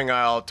the plumbing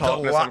aisle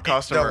talking to some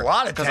customer the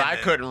lot because I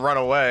attendant? couldn't run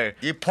away.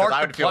 You 'cause parked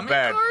I the would feel plumbing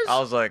bad. cars? I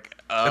was like,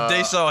 If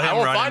they saw him I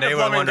will running, find they the would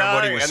plumbing wonder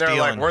what he guy, was and they're like,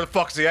 stealing. "Where the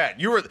fuck's he at?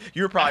 You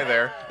were probably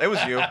there. It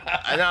was you."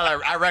 And now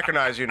I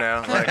recognize you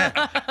now.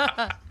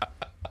 Like,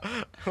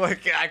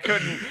 like I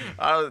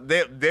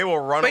couldn't. They will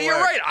run But away. you're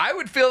right. I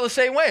would feel the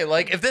same way.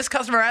 Like, if this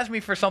customer asked me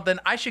for something,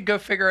 I should go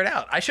figure it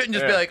out. I shouldn't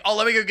just be Yeah. like, oh,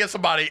 let me go get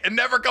somebody and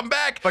never come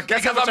back But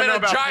guess how because much I'm I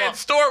in know a about giant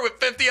store with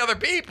 50 other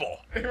people.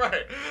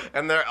 Right.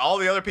 And they're all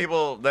the other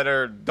people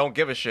that don't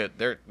give a shit.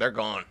 They're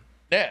gone.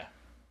 Yeah.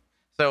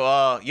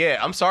 So yeah,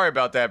 I'm sorry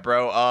about that,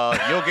 bro.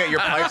 You'll get your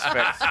pipes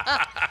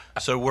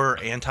fixed. So we're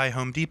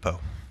anti-Home Depot.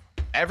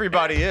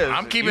 Everybody is.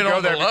 I'm keeping you it go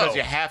on the there because low.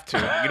 you have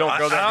to. You don't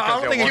go there I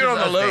because don't think it's you on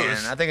want the just us,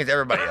 lows. man. I think it's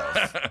everybody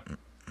else.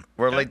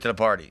 We're late to the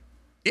party.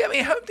 Yeah, I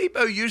mean, Home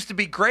Depot used to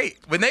be great.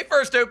 When they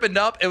first opened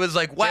up, it was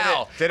like,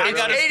 wow, Did it it's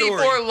really? I got a 84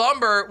 story.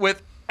 lumber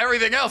with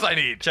everything else I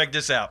need. Check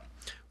this out.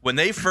 When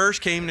they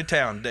first came to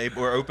town, they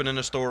were opening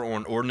a store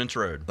on Ordnance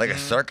Road. Like a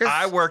circus?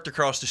 I worked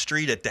across the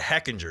street at the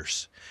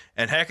Heckingers,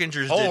 and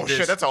Heckingers Oh did this.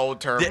 shit, that's an old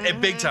term.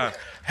 Big time.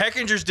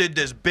 Heckingers did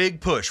this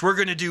big push. We're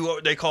gonna do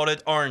what they called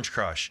it Orange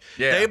Crush.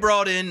 Yeah. They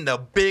brought in the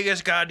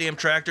biggest goddamn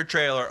tractor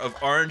trailer of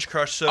Orange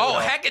Crush soda. Oh,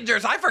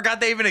 Heckingers, I forgot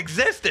they even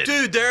existed.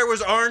 Dude, there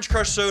was Orange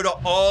Crush soda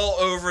all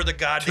over the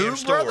goddamn Two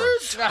store.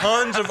 brothers?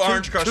 Tons of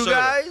Orange Crush Two soda.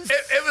 guys?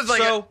 It was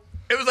like So-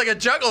 it was like a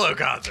Juggalo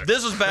concert.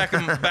 This was back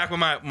with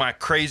my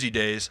crazy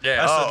days.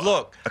 Yeah. I said,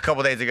 look, A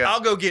couple days ago. I'll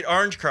go get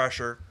Orange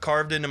Crusher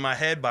carved into my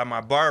head by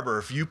my barber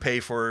if you pay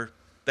for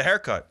the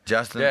haircut.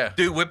 Justin. Yeah.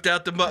 Dude whipped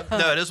out the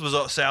no, this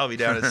was Salvi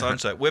down at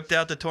Sunset. Whipped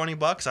out the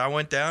 $20. I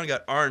went down and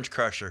got Orange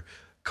Crusher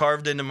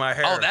carved into my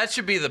hair. Oh, that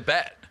should be the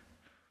bet.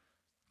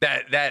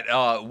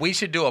 That we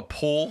should do a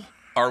pool,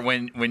 or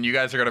when you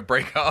guys are gonna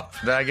break up.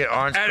 Did I get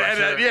orange And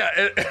crusher?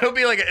 yeah, it'll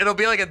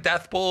be like a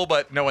death pool,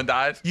 but no one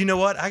dies. You know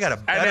what? I got a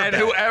better And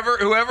then bet.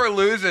 whoever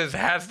loses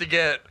has to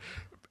get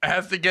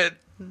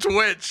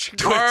Twitch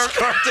carved.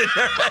 carved in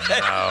their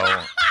head.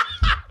 No.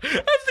 Has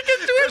to get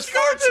Twitch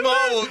carved in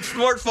their-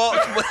 Smart fault.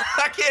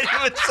 I can't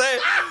even say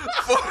it.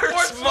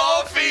 For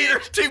small feet are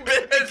too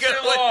big to It's too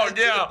go long,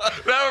 into. yeah.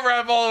 That would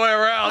wrap all the way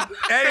around.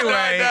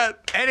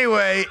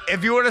 Anyway,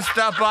 if you want to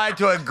stop by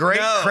to a great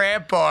No.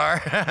 crab bar,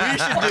 We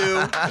should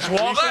do.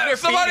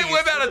 Somebody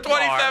whip out a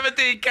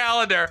 2017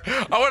 calendar.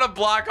 I want to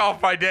block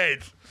off my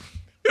dates.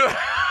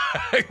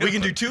 We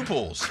can do two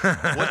pools.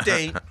 What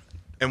date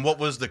and what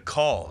was the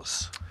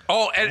cause?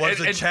 Oh, and, Was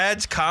it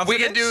Chad's we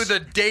confidence? can do the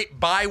date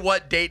by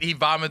what date he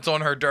vomits on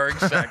her during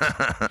sex.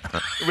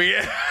 we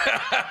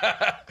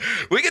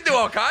can do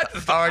all kinds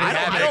of stuff. already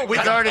happened.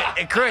 It's already,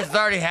 Chris, it's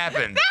already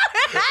happened.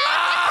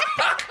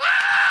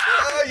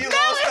 Oh, you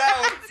lost that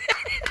one.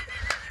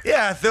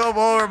 Yeah, throw him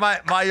over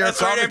your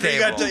That's right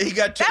coffee after table. he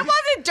got That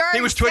wasn't during. He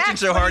was twitching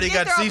sex, so but hard he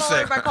did got throw them all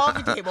seasick. over my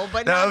coffee table,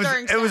 but No, not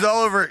during it was sex.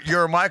 all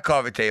over my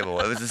coffee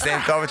table. It was the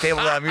same coffee table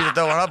that I'm used to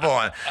throwing up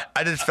on.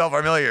 I just felt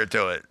familiar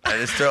to it. I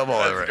just threw up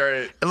all over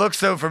great. it. It looked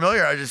so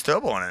familiar, I just threw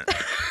up on it.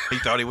 He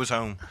thought he was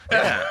home.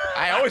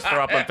 I always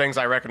throw up on things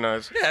I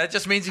recognize. Yeah, it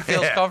just means he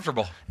feels Yeah.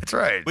 comfortable. That's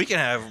right. We can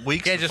have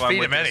weeks. Can't of just fun feed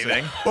with him this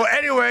anything. thing. Well,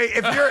 anyway,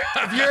 if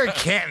you're a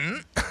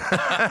Canton,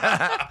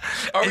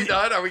 Are we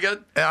done? Are we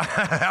good?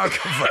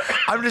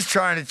 I'm just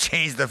trying to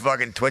change the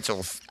fucking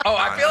Twitchels. Oh,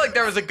 I feel like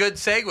there was a good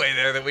segue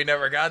there that we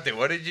never got to.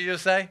 What did you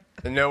just say?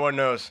 And no one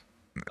knows.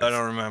 I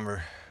don't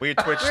remember. We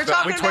twitched. We're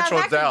talking We twitched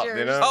about out. Heckingers.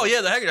 You know. Oh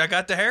yeah, I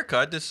got the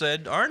haircut that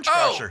said Orange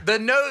Oh, Crusher. the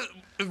nose.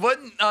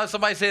 Wasn't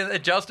somebody saying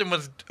that Justin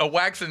was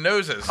waxing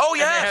noses? Oh, And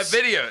yes. they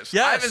have videos.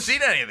 Yes. I haven't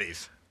seen any of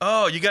these.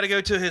 Oh, you got to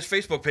go to his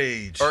Facebook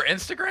page. Or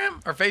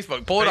Instagram or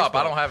Facebook. Pull it up. I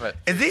Facebook. don't have it.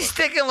 Is he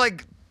sticking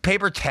like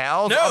paper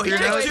towels? no, up he your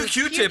takes nose?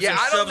 two Q-tips. Yeah, and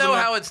I don't shoves know them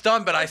up. how it's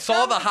done, but I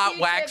saw the hot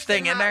wax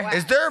thing in there.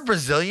 Is there a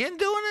Brazilian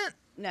doing it?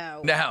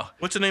 No. No.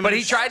 What's the name But of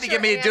he the tried to Shut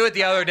get me your to do it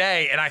the ass other up.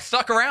 day, and I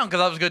stuck around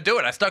because I was going to do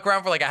it. I stuck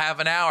around for like a half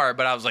an hour,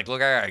 but I was like,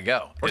 look, I gotta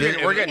go.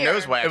 We're getting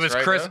nose wax. It was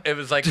right, Chris. though? It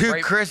was like Dude,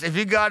 right- Chris, if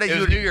you got it, It you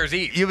was would, New Year's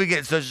Eve. You would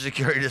get Social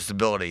Security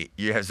disability.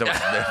 You have so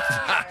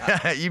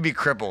much. You'd be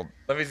crippled.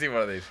 Let me see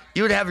one of these.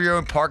 You would have your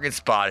own parking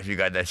spot if you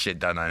got that shit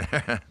done on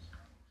there.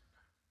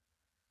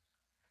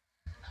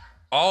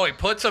 Oh, he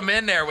puts them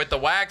in there with the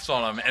wax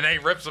on them, and then he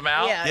rips them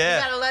out. Yeah. Yeah.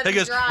 You gotta let he it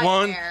goes dry in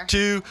 1, there.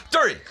 2,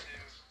 3.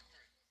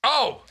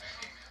 Oh,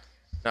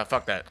 No,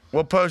 fuck that.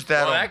 We'll post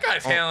that. well, on, that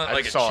guy's handling it I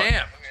like a saw it.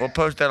 champ. We'll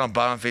post that on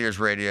Bottom Feeders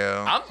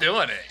Radio. I'm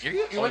doing it.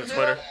 You On wanna the do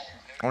Twitter.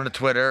 that? On the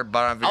Twitter,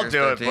 Bottom I'll Feeders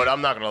do it, 13. but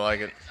I'm not gonna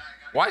like it.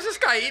 Why is this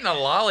guy eating a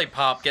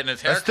lollipop getting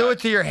his hair Let's do it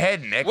to your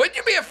head, Nick. Wouldn't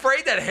you be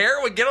afraid that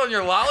hair would get on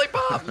your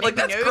lollipop? Like,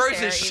 that's Nose gross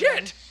hair as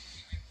even. shit.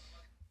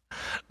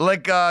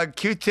 Like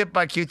Q-tip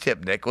by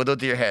Q-tip, Nick. We'll do it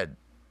to your head.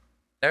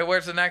 Hey,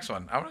 where's the next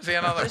one? I want to see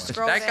another one. Just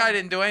scroll That down. guy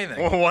didn't do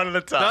anything. One at a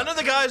time. None of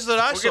the guys that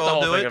I We'll get the saw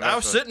whole do thing it. I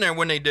was eventually. sitting there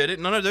when they did it.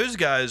 None of those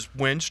guys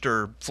winced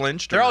or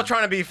flinched. They're all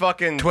trying to be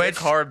fucking Twitch.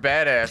 dick hard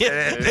badass.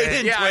 Yeah, they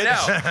didn't Yeah,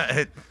 I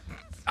twitch. know.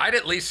 I'd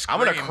at least scream.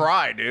 I'm gonna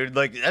cry, dude.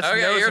 Like that's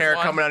Okay, nose here's hair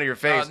one. coming out of your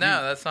face. Oh,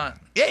 no, that's not.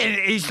 Yeah,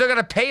 and you still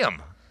gotta pay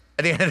him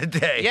at the end of the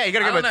day. Yeah, you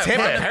gotta I give him don't a know. tip.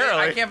 I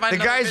Apparently, can't find the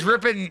another guy's video.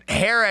 ripping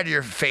hair out of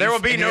your face. there will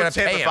be and you no gotta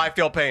tip pay if him. I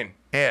feel pain.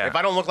 Yeah. If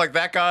I don't look like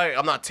that guy,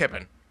 I'm not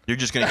tipping. You're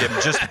just gonna give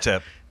him just a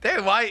tip.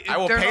 Dude, why? I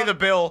will they're pay not- the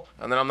bill,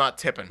 and then I'm not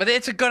tipping. But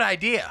it's a good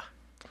idea.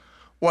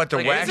 What the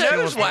Like, wax? it's you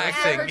nose will- wax.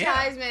 Waxing, yeah.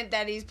 advertisement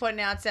that he's putting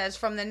out says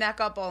from the neck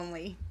up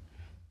only.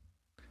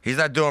 He's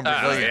not doing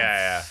Brazilian.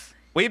 yeah.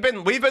 We've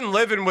been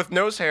living with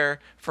nose hair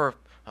for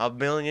a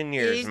million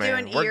years, He's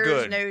man. doing We're ears,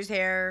 good. nose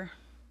hair.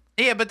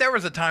 Yeah, but there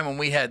was a time when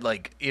we had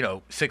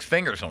 6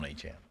 fingers on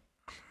each hand.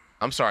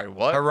 I'm sorry,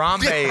 what? Harambe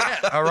was You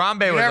never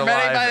met anybody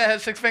alive. that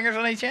has 6 fingers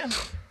on each hand?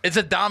 It's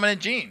a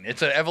dominant gene.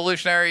 It's an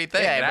evolutionary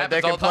thing. It Yeah, but they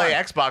happens all can the play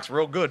time. Xbox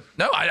real good.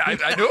 No, I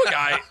knew a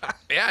guy.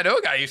 Yeah, I knew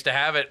a guy used to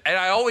have it, and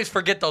I always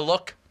forget to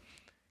look.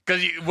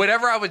 Because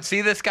whenever I would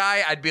see this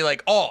guy, I'd be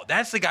like, "Oh,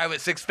 that's the guy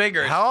with 6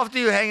 fingers." How often do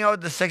you hang out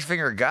with the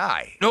 6-finger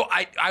guy? No,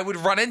 I would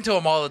run into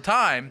him all the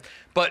time,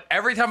 but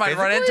every time I'd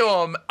run into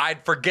Physically? him,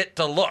 I'd forget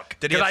to look.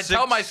 Did he Because have I'd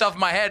tell 6? myself in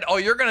my head, "Oh,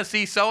 you're gonna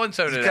see so and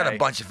so today." got a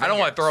bunch of I don't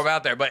want to fingers. throw him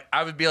out there, but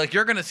I would be like,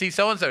 "You're gonna see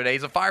so and so today.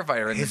 He's a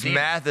firefighter." In His the team.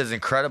 math is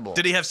incredible.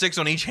 Did he have 6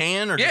 on each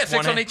hand or Yeah, just 6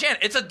 one on hand? each hand.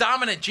 It's a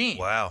dominant gene.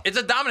 Wow. It's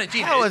a dominant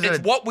gene. How is It's it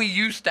a- what we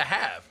used to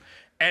have,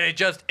 and it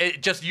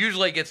just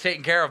usually gets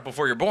taken care of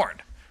before you're born.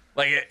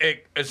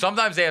 Like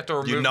sometimes they have to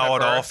remove. You gnaw it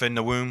that birth. off in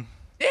the womb.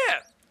 Yeah,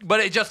 but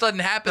it just doesn't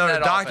happen. No, the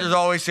that doctors often.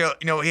 always say,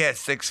 he had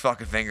 6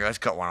 fucking fingers. Let's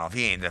cut one off.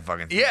 He ain't that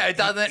fucking. Yeah, it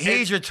doesn't.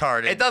 He's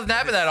retarded. It doesn't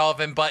happen that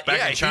often, but Back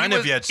yeah, in China,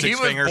 if you had 6 he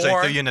was fingers, they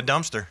born- threw you in the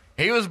dumpster.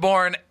 He was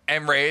born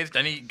and raised,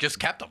 and he just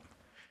kept them.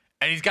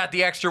 And he's got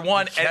the extra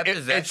one. He kept And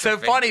his it's so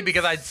extra funny fingers?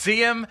 because I'd see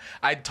him,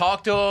 I'd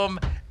talk to him,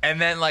 and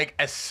then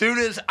as soon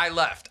as I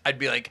left, I'd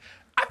be like,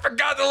 I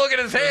forgot to look at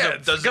his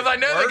hands does it because I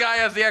know work? the guy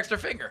has the extra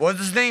finger. What's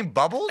his name?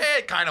 Bubbles?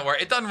 It kind of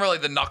works. It doesn't really.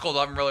 The knuckle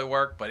doesn't really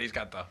work, but he's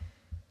got the.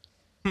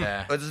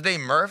 Yeah. What's his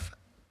name? Murph?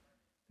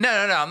 No.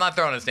 I'm not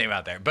throwing his name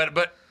out there,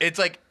 but it's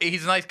like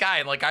he's a nice guy,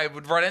 and I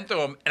would run into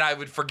him, and I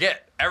would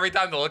forget every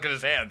time to look at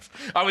his hands.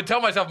 I would tell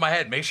myself in my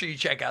head, make sure you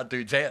check out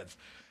dude's hands,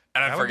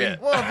 and I'd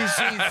forget. Well, if you've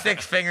seen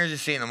 6 fingers, you've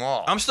seen them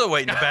all. I'm still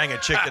waiting to bang a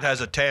chick that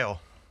has a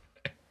tail.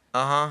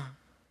 Uh-huh.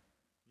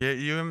 Yeah,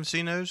 you haven't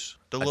seen those?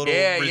 The little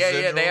Yeah.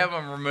 residual? They have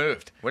them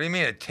removed. What do you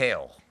mean a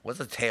tail? What's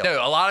a tail?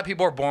 No, a lot of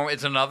people are born.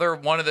 It's another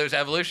one of those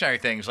evolutionary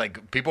things.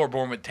 Like people are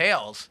born with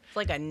tails. It's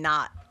like a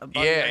knot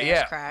above your ass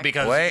Yeah. crack.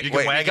 Because Wait, you can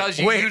wait, wag because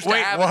you wait, used to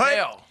wait, have what? a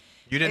tail.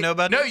 You didn't know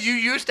about No, this? you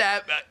used to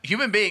have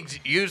human beings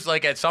used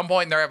at some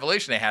point in their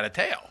evolution they had a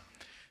tail.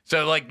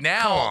 So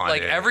now, Come on,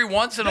 dude. every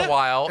once in a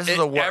while, This is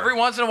a work. every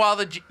once in a while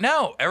every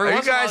Are you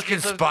once in a while guys it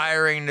gets-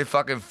 conspiring to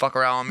fucking fuck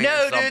around with me? or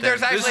No, something? dude.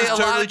 There's actually is a lot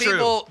totally of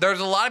people. true. There's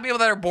a lot of people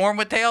that are born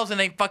with tails and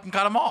they fucking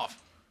cut them off.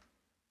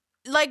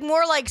 Like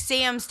more like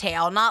Sam's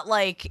tail, not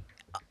like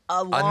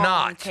a long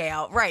knot.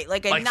 tail. Right,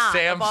 like a Like knot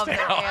Sam's above their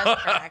tail.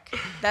 ass crack.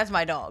 That's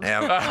my dog.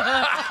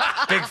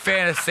 Yeah. Big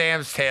fan of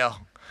Sam's tail.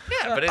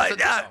 Yeah, but it's a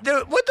tail.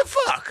 Dude, what the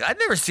fuck? I've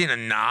never seen a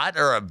knot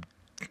or a.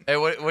 Hey,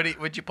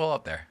 what'd you pull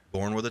up there?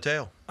 Born with a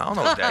tail. I don't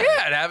know what that is.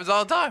 Yeah, it happens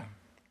all the time.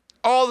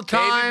 All the Baby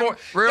time. born.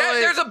 Really?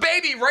 There's a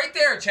baby right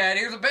there, Chad.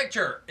 Here's a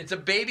picture. It's a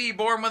baby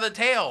born with a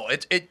tail.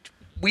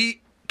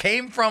 We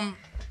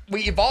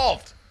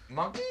evolved.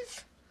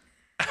 monkeys?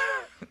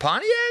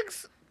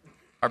 Pontiacs?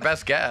 Our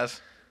best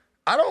guess.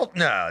 I don't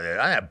know, dude.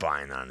 I'm not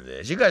buying none of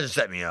this. You guys are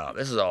setting me up.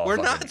 This is all. We're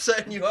fucking- not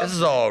setting you up. This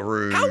is all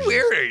rude. How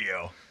weird are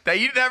you that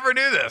you never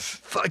knew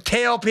this?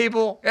 Tail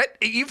people.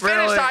 You finished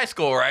Really? high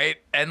school, right?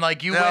 And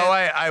you No,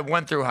 went. I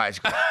went through high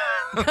school.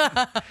 They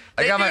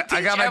I got my do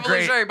teach grade.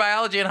 evolutionary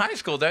biology in high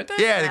school, don't they?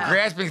 Yeah, the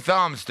grasping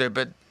thumb,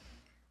 stupid.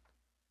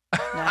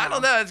 I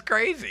don't know. It's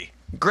crazy.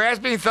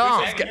 Grasping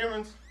thumb.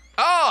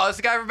 Oh, it's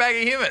the guy from Bag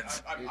of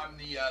Humans. I'm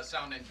the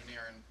sound engineer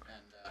and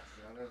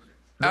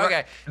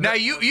Okay. Now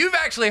you've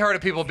actually heard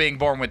of people being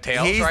born with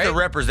tails, He's right? the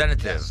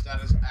representative. yes,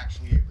 that is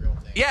actually a real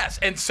thing. Yes,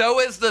 and so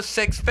is the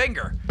 6th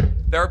finger.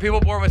 There are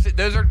people born with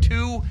those are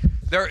two.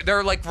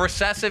 They're like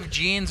recessive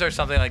genes or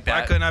something like Why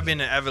that. couldn't I be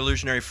an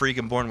evolutionary freak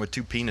and born with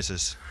 2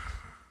 penises?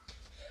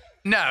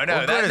 No,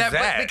 What good is but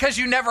that? because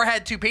you never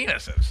had 2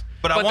 penises.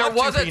 But I there want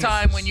was 2 a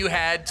time penises. when you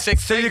had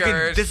 6 So you can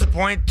fingers.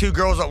 disappoint 2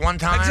 girls at one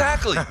time?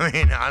 Exactly. I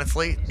mean,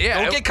 honestly.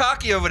 Yeah. Don't get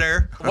cocky over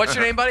there. What's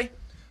your name, buddy?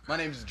 My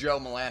name's Joe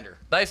Melander.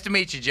 Nice to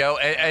meet you, Joe.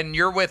 And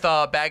you're with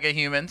Bag of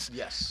Humans.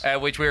 Yes.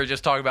 Which we were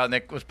just talking about.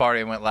 Nick was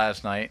partying with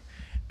last night.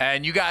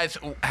 And you guys,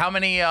 how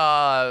many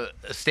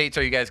states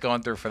are you guys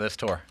going through for this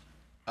tour?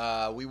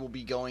 We will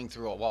be going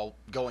through. Well,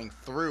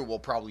 we'll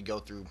probably go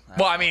through.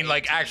 Well, I mean,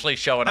 actually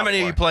showing How up. many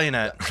are for you it. playing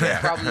at?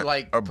 probably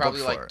like Or book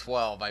for it.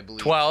 12, I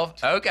believe.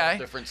 12? Okay.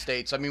 Different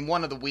states. I mean,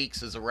 one of the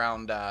weeks is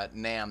around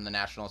NAM, the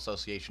National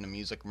Association of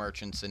Music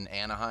Merchants in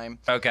Anaheim.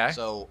 Okay.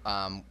 So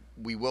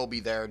we will be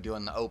there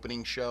doing the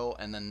opening show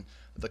and then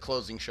the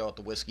closing show at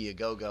the Whiskey A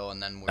Go Go,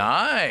 and then we're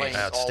Nice. playing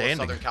all of Outstanding.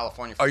 Southern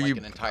California for Are like you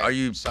an entire. are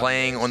you 7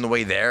 playing days. on the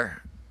way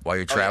there? while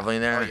you're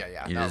traveling there? Oh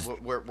yeah. You No, just-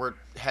 we're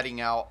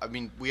heading out. I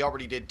mean, we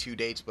already did 2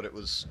 dates, but it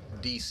was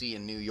D.C.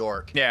 and New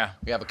York. Yeah.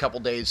 We have a couple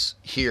days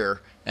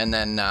here, and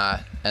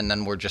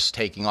then we're just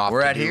taking off.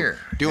 We're to at here.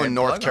 doing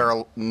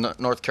Yeah,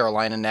 North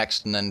Carolina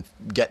next, and then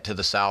get to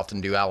the South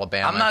and do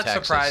Alabama. I'm not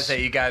Texas. surprised that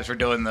you guys were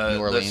doing the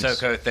Orleans.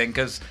 SoCo thing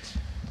because,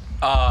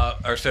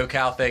 or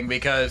SoCal thing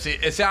because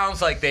it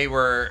sounds like they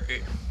were.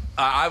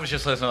 I was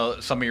just listening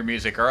to some of your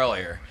music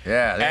earlier.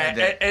 Yeah, they and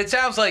had it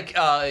sounds like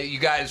you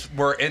guys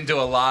were into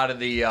a lot of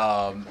the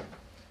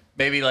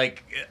maybe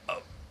like.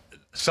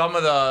 Some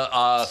of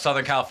the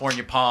Southern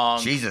California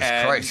punk. Jesus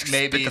and Christ!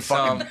 Maybe spit the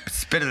some. fucking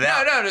spit it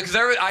out. No, because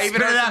I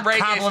even Spit it heard some out, reggae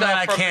compliment, stuff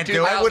I from can't the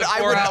do it.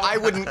 2004 album. I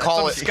wouldn't call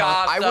Some it. ska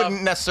I stuff.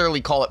 wouldn't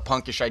necessarily call it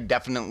punkish. I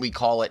definitely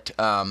call it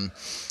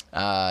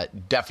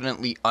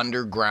definitely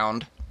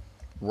underground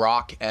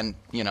rock and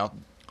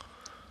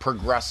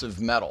progressive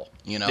metal.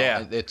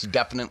 Yeah. It's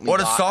definitely. Well,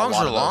 the got a songs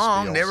lot are of those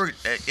long. They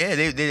feels.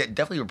 were, they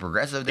definitely were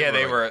progressive. Yeah,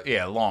 they like-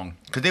 were long.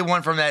 Because they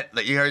went from that,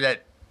 like, you heard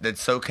that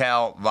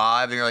SoCal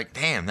vibe, and you're like,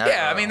 damn. That,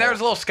 Yeah, I mean, there's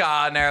a little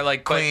ska in there,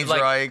 like but, Queensryche.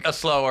 like a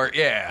slower,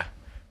 yeah.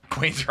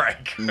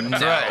 Queensryche. No,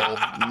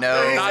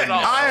 Not at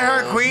all. I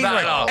heard Queens. Not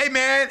Like, at all. hey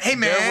man,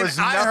 There was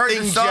I heard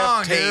nothing the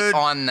song, Jeff Tate dude.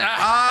 on that.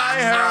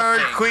 I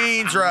heard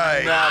Queens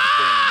right.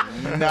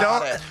 Nothing.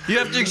 Don't- You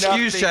have to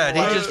excuse Chad.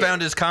 He just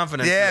found his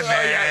confidence. Yeah,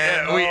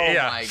 Oh, man.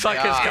 yeah, my suck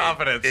his God.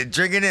 confidence.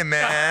 Drinking it,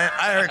 man.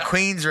 I heard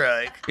Queens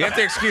right. You have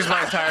to excuse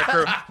my entire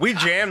crew. We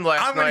jammed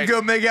last I'm gonna night.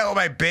 go make out with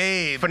my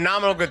babe.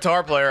 Phenomenal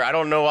guitar player. I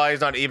don't know why he's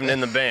not even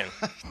in the band.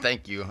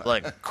 Thank you.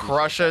 Like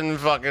crushing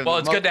fucking. Well,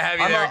 it's good to have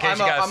you there in case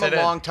you guys I'm sit a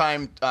in.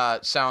 long-time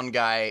sound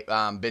guy.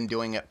 Been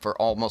doing it for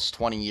almost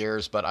 20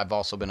 years, but I've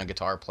also been a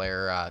guitar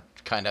player.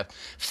 Kind of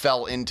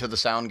fell into the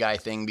sound guy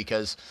thing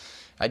because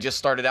I just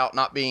started out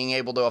not being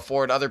able to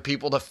afford other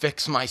people to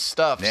fix my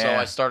stuff. So Yeah.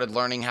 I started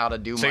learning how to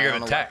do So my you're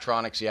own a tech.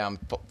 electronics. Yeah, I'm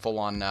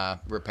full-on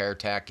repair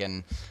tech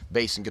and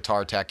bass and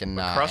guitar tech and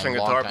crushing and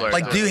guitar longtime player.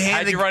 Like, sound. do you hand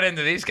How'd the you run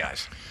into these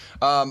guys?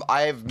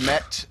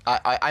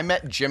 I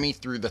met Jimmy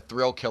through the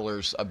Thrill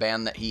Killers, a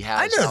band that he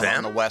has know out them.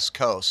 on the West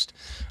Coast,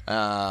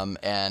 and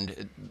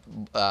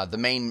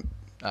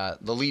the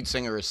lead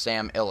singer is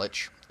Sam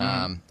Illich,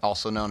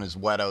 also known as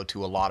Wedo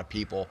to a lot of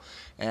people,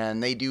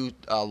 and they do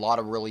a lot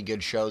of really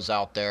good shows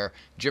out there.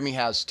 Jimmy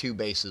has 2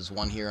 bases,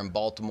 one here in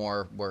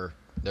Baltimore where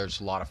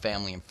there's a lot of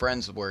family and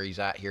friends where he's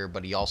at here,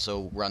 but he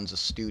also runs a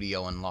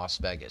studio in Las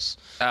Vegas.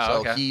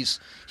 Oh, so okay.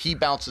 he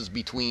bounces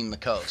between the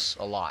coasts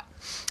a lot.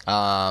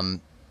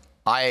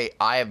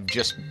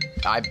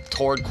 I've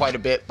toured quite a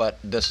bit, but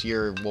this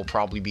year will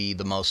probably be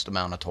the most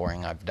amount of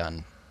touring I've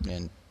done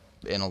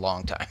in a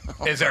long time.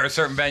 Is there a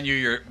certain venue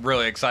you're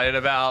really excited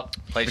about?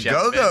 Place you Go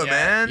haven't been Go, yet?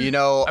 man. You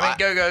know, I mean,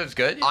 Go-Go is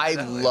good. I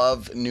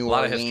love New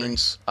lot of history.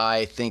 Orleans.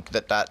 I think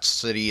that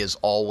city is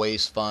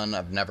always fun.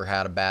 I've never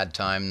had a bad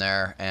time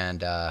there,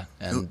 and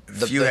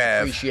Few they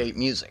have. appreciate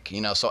music.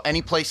 So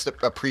any place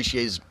that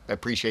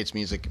appreciates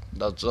music,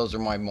 those are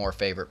my more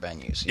favorite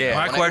venues. Yeah.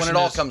 My when question it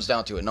all is- comes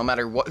down to it, no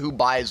matter who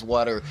buys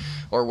what or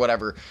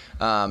whatever,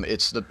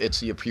 it's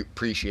the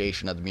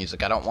appreciation of the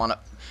music. I don't want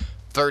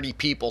 30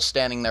 people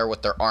standing there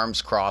with their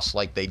arms crossed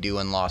like they do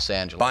in Los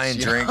Angeles. buying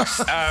you know? drinks.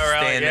 Oh,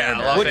 really? Staying Yeah, there.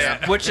 I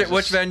love Which, it.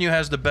 which venue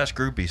has the best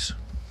groupies?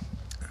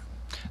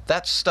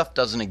 That stuff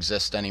doesn't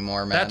exist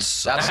anymore, man.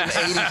 That's- That's an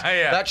 80s.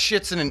 Yeah. That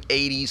shit's in an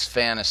 80s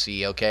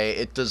fantasy. Okay,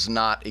 it does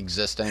not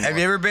exist anymore. Have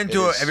you ever been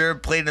to have you ever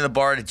played in the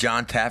bar that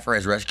John Taffer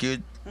has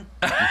rescued?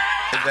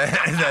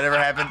 Has that ever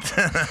happened?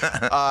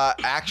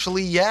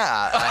 Actually,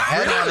 yeah.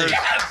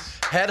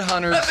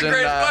 Headhunters That's a and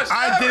great question.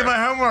 I did my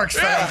homework,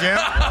 son, Jim.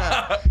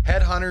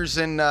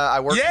 Headhunters and I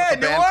worked Yeah, with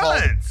a New band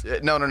Orleans.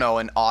 called no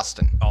in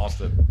Austin.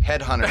 Austin.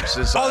 Headhunters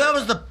is Oh, that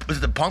was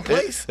it the punk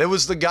place? It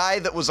was the guy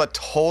that was a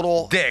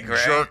total Dick, right?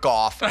 jerk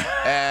off,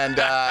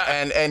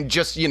 and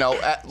just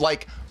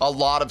like a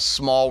lot of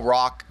small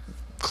rock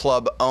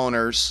club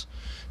owners,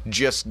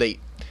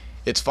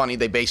 it's funny,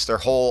 they base their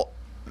whole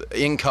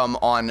income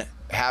on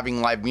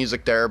having live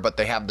music there, but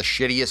they have the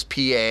shittiest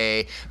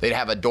PA. They'd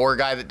have a door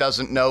guy that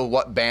doesn't know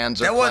what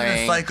bands are That wasn't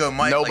playing. Psycho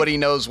Mike, Nobody like-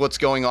 knows what's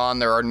going on.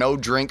 There are no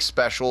drink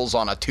specials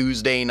on a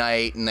Tuesday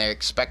night, and they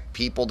expect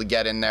people to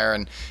get in there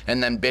and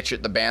then bitch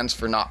at the bands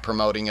for not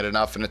promoting it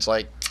enough. And it's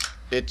like,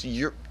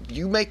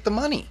 you make the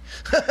money.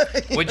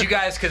 Would you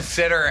guys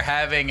consider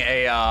having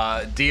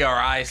a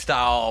DRI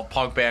style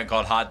punk band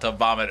called Hot Tub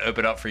Vomit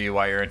open up for you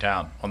while you're in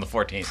town on the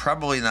 14th?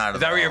 Probably not.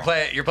 Is that where you're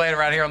playing? You're playing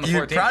around here on the 14th.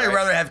 You'd probably right?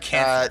 rather have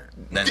cancer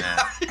than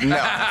that. No.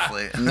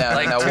 Honestly. No,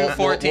 Like no,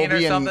 214 or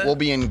be something? we'll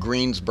be in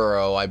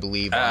Greensboro, I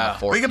believe, on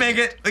the 14th. We can make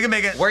it. We can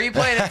make it. Where are you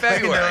playing in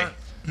February?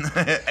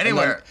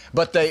 Anywhere.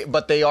 But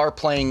they are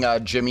playing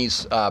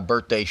Jimmy's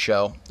birthday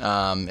show.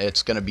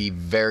 It's going to be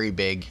very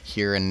big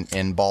here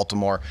in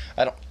Baltimore.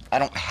 I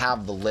don't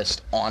have the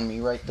list on me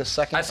right this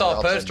second. I or saw a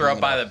else I'd poster bring up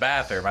it by the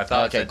bathroom. I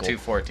thought Okay, it said cool.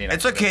 214.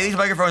 It's okay. These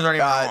microphones aren't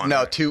even on.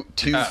 No, 2-4.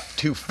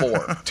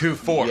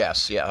 2-4.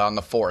 Yes, yeah, on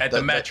the 4th. At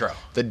the Metro.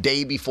 The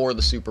day before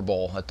the Super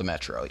Bowl at the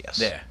Metro. Yes.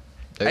 Yeah.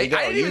 There I you go.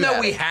 didn't You even know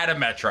had we it. had a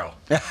metro.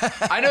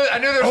 I knew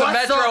there's Oh, a I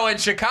metro saw- in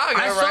Chicago,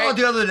 I saw right? it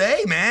the other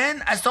day,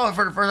 man. I saw it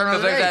for the first time the Because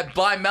other there's day. that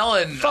Blind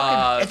Melon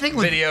I think it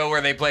was- video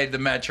where they played the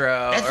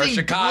metro That or thing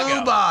Chicago.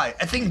 blew by.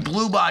 I think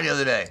blew by the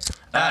other day.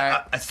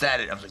 Alright. I sat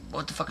it. I was like,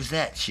 what the fuck is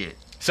that shit?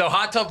 So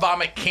Hot Tub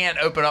Vomit can't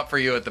open up for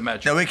you at the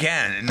metro. No, we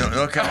can. In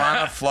North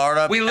Carolina,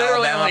 Florida, We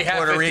literally Alabama, only have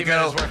Puerto 50 Rico.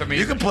 minutes worth of You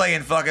music. can play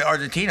in fucking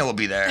Argentina. We'll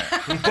be there.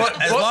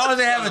 But as long as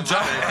they have a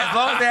drum, as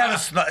long as they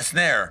have a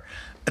snare,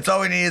 that's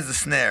all we need is the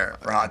snare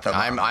for Hot Tub.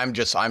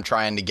 I'm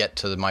trying to get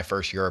to my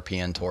first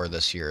European tour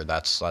this year.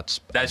 That's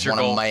your one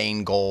goal? of my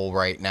main goal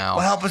right now.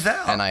 Well, help us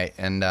out.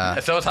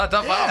 So it's Hot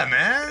Tub Yeah, Vomit.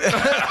 man.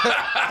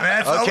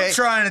 That's what we're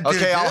trying to do.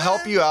 Okay, I'll dude.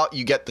 help you out.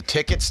 You get the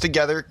tickets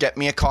together, get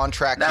me a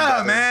contract No,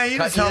 together. man, you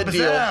cut just help a us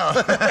deal.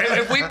 out.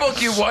 If we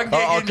book you one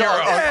gig in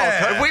Europe,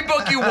 I'll- if we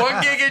book you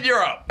one gig in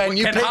Europe, And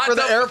you can pay Hot for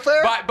the Tub-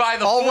 airfare? by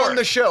the I'll fourth. run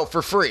the show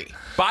for free.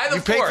 By the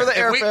You pay fourth. for the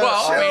If we, airfare?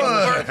 well,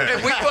 Sure.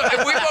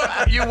 if we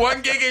book you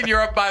one gig in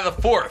Europe by the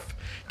 4th,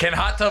 can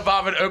Hot Tub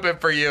Vomit open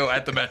for you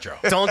at the Metro?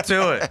 Don't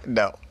do it.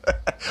 No.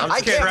 I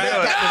scared can't to make do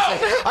it. that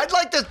decision. I'd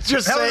like to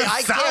just That say was a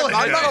I solid can't.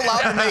 I'm not idea.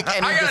 allowed to make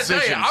any I gotta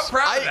decisions. tell you, I'm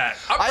proud of that.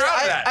 I'm proud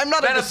of that. I'm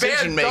not That a a band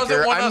decision doesn't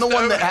maker. want I'm us the to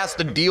one that open- has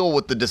to deal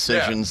with the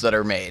decisions that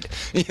are made.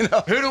 You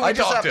know, Who do we I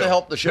just talk have to? to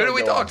help the show. Who do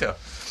we go talk on. to?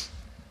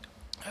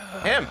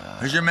 Him.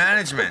 Who's your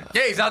management?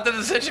 Yeah, he's not the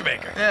decision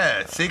maker.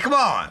 Yeah, see, come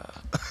on.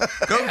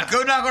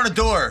 Go knock on the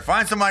door.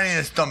 Find somebody in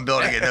this dumb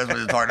building that knows what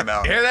they're talking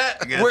about. Hear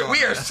that? Get us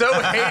We on. are so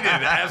hated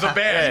as a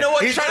band. You know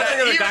what? He's Try to that think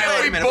of the even guy. if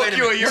Wait we a minute, book wait a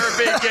you a minute.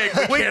 European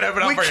gig, we can't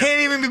open up We for you.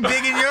 can't even be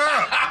big in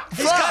Europe.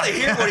 He's got to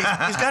hear what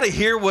he's got to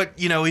hear what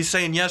he's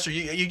saying. Yes, or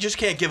you just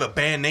can't give a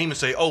band name and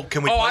say, "Oh,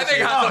 can we?" Oh, play I for think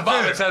you? Hot Tub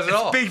Vomit says it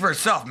all. Speak for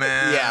itself,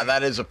 man. Yeah,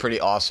 that is a pretty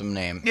awesome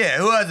name. Yeah,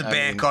 who has a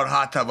band called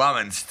Hot Tub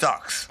Vomit and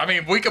sucks? I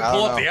mean, we could I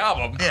pull don't up the know.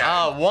 album.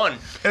 Yeah. One.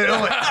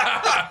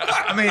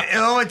 I mean,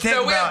 it'll only take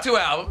So we about... have 2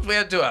 albums. We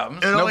had 2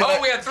 albums. It'll only- Oh,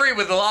 we had 3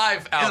 with the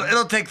live album.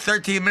 It'll take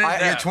 13 minutes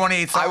to I- hear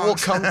 28 songs. I will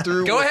come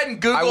through. Go with- ahead and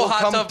Google I will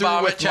Hot come Tub through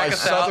Vomit, with check my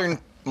us out.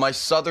 my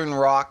southern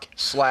rock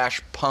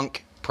 /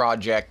 punk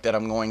project that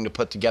I'm going to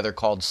put together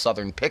called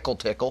Southern Pickle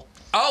Tickle.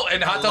 Oh,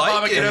 and Hot Tub like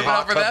Vomit it. can open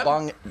up for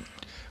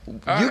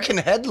that? You can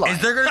headline.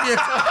 Is there going to be a...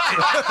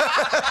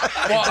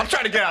 Well, I'm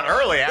trying to get out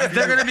early. Is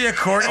there going to be a I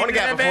accordion want to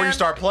get in out that before you band?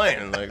 start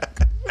playing. Like,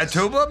 A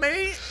tuba,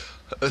 maybe?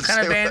 What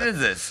kind of band is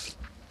this?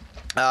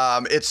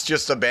 It's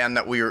just a band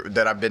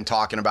that I've been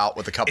talking about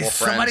with a couple Is of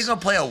friends. somebody going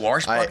to play a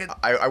wash bucket?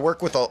 I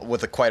work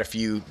with quite a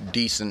few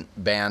decent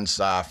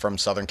bands from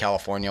Southern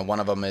California. One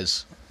of them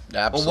is.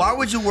 Well, why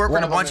would you work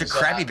with One a of them bunch of is,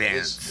 crappy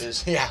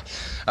is-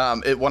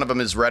 bands? one of them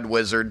is Red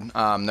Wizard.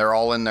 They're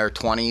all in their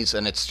 20s,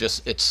 and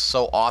it's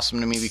so awesome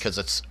to me because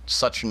it's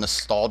such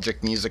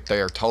nostalgic music. They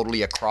are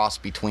totally a cross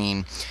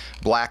between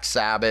Black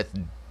Sabbath,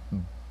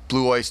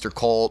 Blue Oyster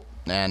Cult,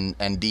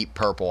 and Deep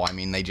Purple. I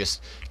mean, they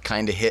just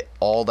kind of hit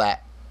all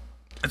that.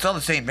 It's all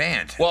the same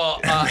band. Well,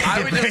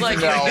 I would just like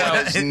you to No, know,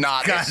 it's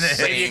not the kinda-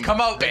 same if you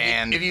come up,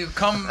 band. if you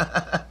come,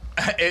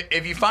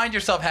 if you find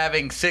yourself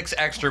having 6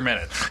 extra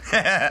minutes,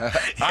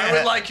 I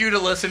would like you to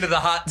listen to the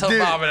Hot Tub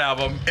Dude, Vomit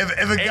album. if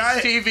a guy-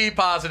 HTV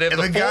positive, if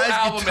the a full guy's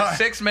album guitar- is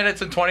 6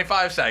 minutes and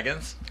 25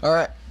 seconds. All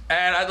right.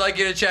 And I'd like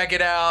you to check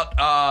it out.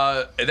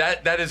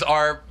 That is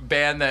our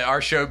band, our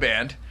show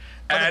band.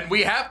 And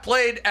we have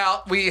played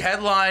out. We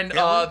headlined the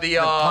Punk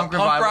Punk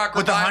Rock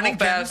with the Revival Huntingtons,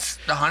 Fest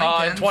the in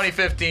Huntingtons.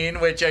 2015,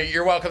 which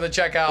you're welcome to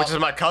check out. which is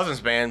my cousin's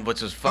band,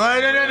 which is Oh,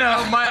 fucking.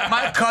 no.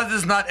 My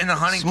cousin's not in the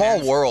Huntingtons.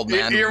 Small world,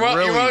 man. You're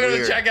really welcome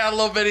weird. to check out a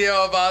little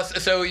video of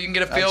us so you can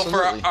get a feel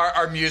Absolutely. for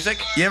our music.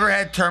 You ever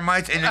had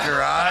termites in the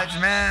garage,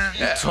 man?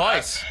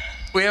 Twice.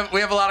 We have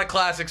a lot of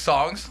classic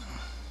songs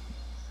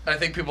I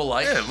think people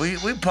like. Yeah, we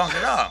punk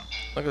it up.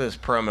 Look at this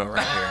promo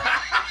right here.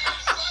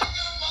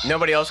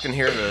 Nobody else can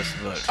hear this,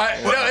 but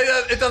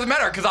No, it doesn't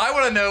matter because I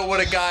want to know what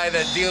a guy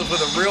that deals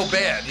with a real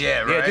band.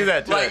 Yeah, right. yeah, do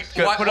that. Do Like, that.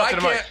 Go, why, put it up why to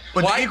the can't, mic.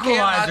 With the why can't Hot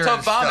equalizer Tub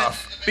and Vomit?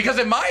 stuff. Because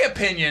in my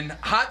opinion,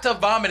 Hot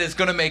Tub Vomit is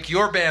going to make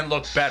your band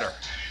look better.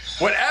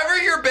 Whatever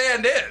your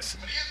band is,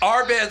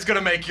 our band's going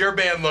to make your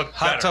band look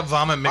better. Hot Tub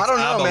Vomit makes I don't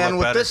know, ABBA man.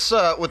 look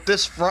better. With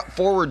this front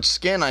forward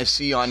skin I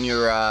see on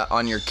your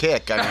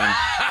kick, I mean,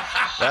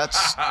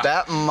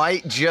 that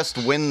might just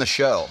win the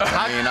show.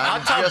 I mean,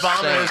 I'm Hot Tub just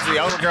Vomit saying. is the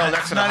other girl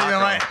next to the Not even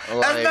hot my.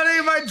 girl. That's not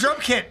even my drum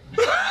kit.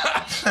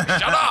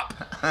 Shut up.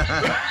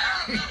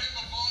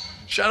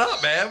 Shut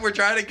up, man. We're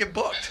trying to get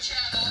booked.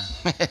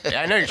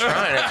 Yeah, I know you're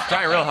trying. It's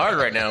trying real hard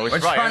right now. We're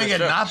trying to get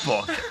not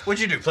booked.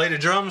 What'd you do? Play the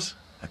drums?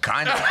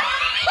 Kind of.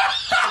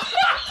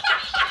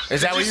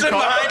 Is that what you Sit call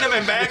behind it? him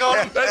and bag on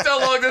him? That's how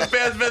long this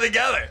band's been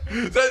together.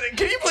 So,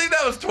 can you believe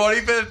that was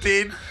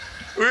 2015?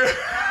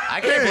 I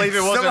can't believe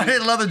it wasn't. Somebody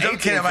love the drum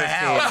kit in my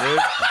 1815,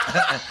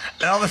 house. dude.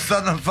 And all of a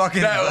sudden, I'm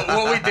fucking. No,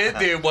 what we did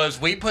do was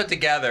we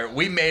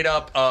made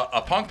up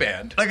a punk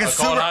band. like a called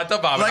super, Hot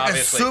Tub Vomit, like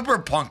obviously. a super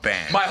punk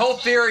band. My whole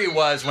theory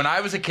was when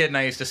I was a kid and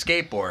I used to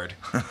skateboard,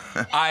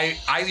 I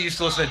used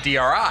to listen to DRI,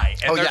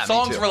 and Oh, their yeah, me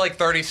songs too. were like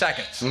 30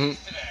 seconds.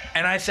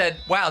 And I said,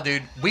 wow,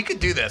 dude, we could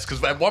do this.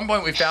 Because at one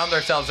point we found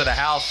ourselves at a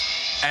house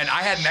and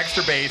I had an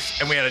extra bass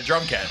and we had a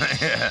drum kit.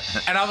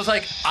 And I was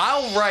like,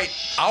 I'll write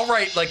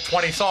like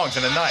 20 songs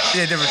in a night.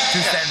 Yeah, there were 2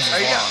 sentences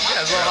There you go. long.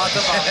 Yeah, it's a little hot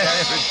tub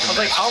podcast. I was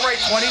like, I'll write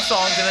 20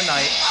 songs in a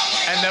night,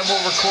 and then we'll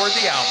record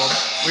the album.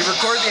 We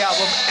recorded the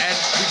album, and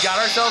we got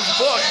ourselves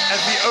booked as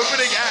the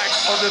opening act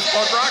of this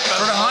punk rock For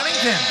the festival.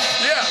 Huntingtons.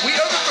 Yeah, we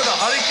opened for the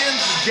Huntingtons,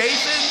 the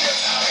Jasons.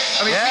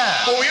 I mean,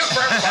 Yeah. we opened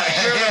for everybody.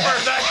 We were the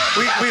first act.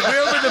 We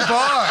opened the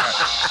bar.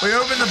 We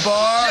opened the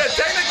bar. Yeah,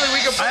 technically, we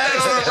could put that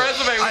on a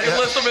resume. We can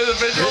list them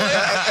individually.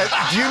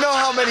 Do you know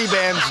how many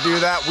bands do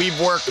that? We've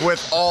worked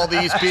with all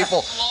these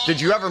people. Did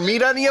you ever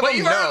meet any of But them?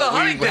 you've heard of the No, we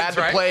Huntingtons, had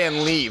to right? play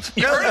and leave.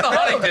 You heard of the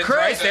Huntingtons, Chris.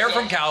 right? They're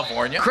from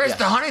California. Chris,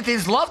 the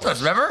Huntingtons loved us,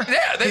 remember?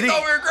 Yeah, they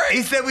thought we were great.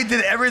 He said we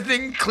did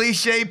everything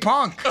cliche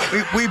punk.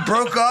 We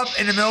broke up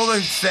in the middle of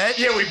the set.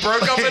 Yeah, we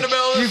broke up in the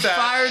middle of the You set.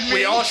 fired me.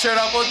 We all showed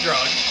up on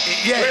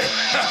drugs. Yeah.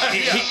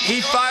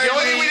 He fired The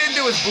only thing me. we didn't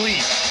do was bleed.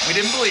 We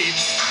didn't bleed.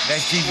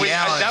 That's GG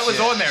Allen That was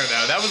shit. on there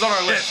though. That was on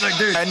our list. Like,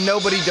 dude, And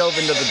nobody dove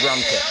into the drum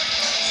kit.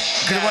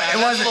 it that's a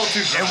wasn't. little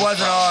too It grunge,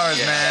 wasn't ours,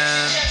 yeah.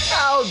 man.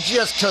 Oh,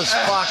 just 'cause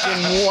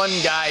fucking one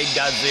guy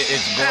does it,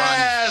 it's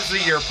grunge. As the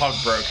year punk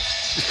broke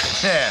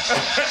Yeah.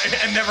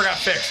 and never got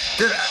fixed.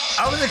 Dude,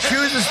 I was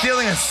accused of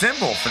stealing a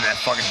cymbal from that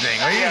fucking thing.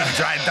 Are you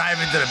trying to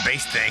dive into the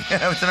bass thing?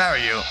 What's the matter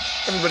with you?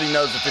 Everybody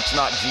knows if it's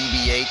not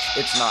GBH,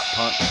 it's not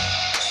punk.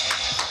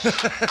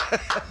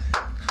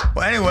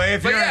 Well, anyway,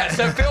 if But you're yeah,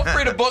 so feel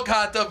free to book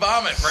Hot Tub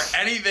Vomit for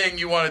anything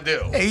you want to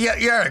do. hey, yeah,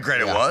 you heard how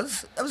great it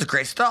was. That was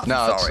great stuff. No,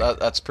 I'm it's, sorry.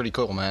 that's pretty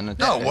cool, man.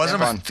 No, it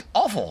wasn't. It fun. was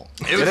awful.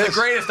 It was It the is.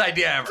 greatest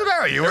idea ever. What's the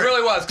matter with you? It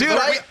really was. Dude,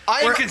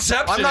 In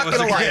conception, I'm not it was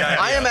gonna a lie. great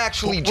I am idea.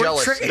 actually We're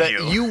jealous tricking that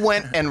you. you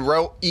went and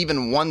wrote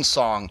even one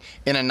song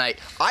in a night.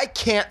 I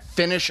can't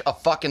finish a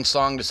fucking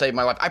song to save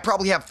my life. I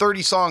probably have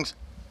 30 songs.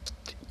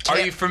 Are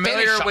Can't you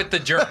familiar finish 'em. with the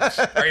Germs?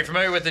 Are you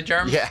familiar with the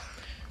Germs? Yeah.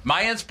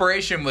 My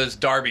inspiration was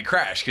Darby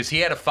Crash because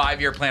he had a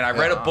 5-year plan. I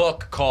read a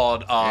book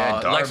called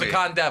Darby.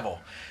 Lexicon Devil,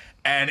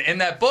 and in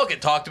that book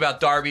it talked about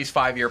Darby's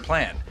 5-year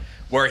plan,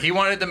 where he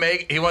wanted to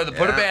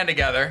put a band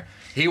together.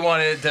 He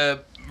wanted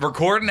to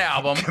record an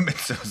album Commit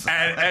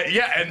suicide.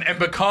 and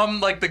become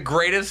like the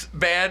greatest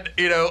band,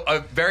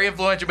 a very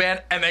influential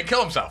band, and then kill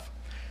himself.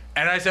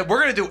 And I said, we're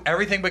gonna do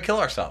everything but kill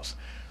ourselves.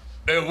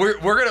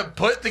 We're gonna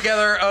put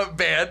together a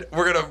band.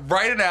 We're gonna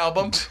write an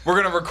album.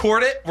 We're gonna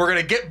record it. We're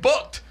gonna get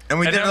booked. And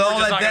we did then it we're all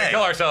just that not gonna day.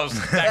 kill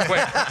ourselves that quick.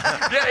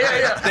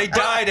 Yeah. They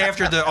died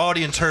after the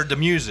audience heard the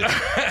music.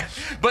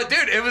 But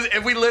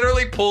dude, we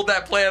literally pulled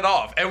that plan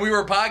off, and we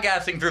were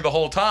podcasting through the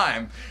whole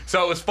time.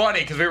 So it was funny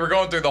because we were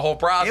going through the whole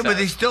process. Yeah, but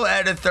they still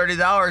added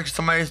 $30 because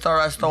somebody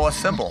stole a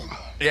cymbal.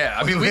 Yeah,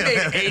 I mean, we made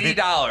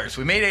 $80.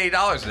 We made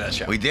 $80 in that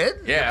show. We did?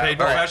 Yeah, paid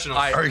well,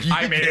 professionals. Or you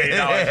I made $80 did. in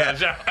that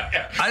show.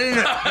 Yeah. I didn't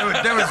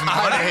know there was I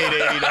money.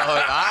 made $80.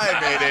 I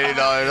made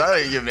 $80. I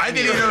didn't give I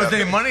didn't even know there was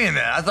any money in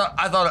that. I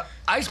thought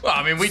Well,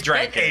 I mean, we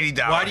drank it.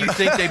 $80. Why do you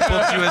think they booked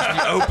you as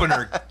the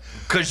opener?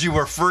 Because you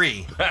were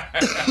free.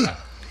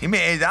 He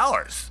made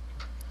 $8.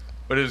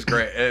 But it was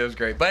great. It was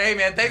great. But hey,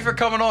 man, thanks for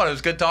coming on. It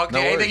was good talking to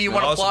you. No Anything worries, you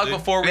man. want to Awesome, plug dude.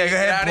 before we Yeah, go get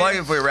ahead out and of plug it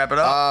here? before we wrap it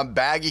up.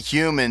 Bag of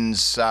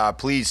Humans.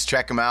 Please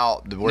check them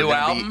out. We're New gonna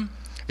album?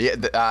 Yeah,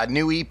 the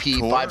new EP,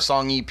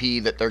 5-song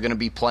EP that they're going to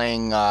be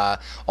playing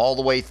all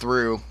the way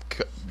through,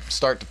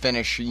 start to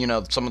finish.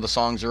 Some of the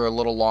songs are a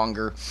little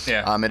longer.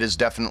 Yeah. It is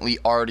definitely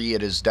arty.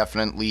 It is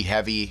definitely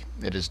heavy.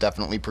 It is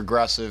definitely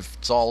progressive.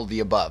 It's all of the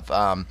above.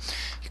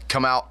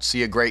 Come out,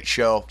 see a great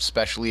show,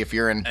 especially if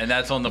you're in And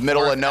that's on the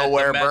middle 4th of at the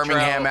nowhere, Metro.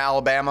 Birmingham,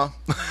 Alabama.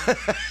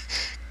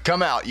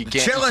 Come out. You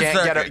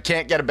Chillin'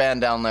 can't get a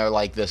band down there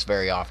like this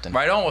very often.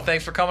 Right on. Well,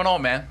 thanks for coming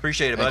on, man.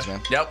 Appreciate it, Thanks, bud.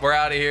 man. Yep, we're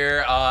out of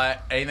here.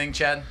 Anything,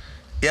 Chad?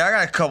 Yeah, I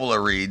got a couple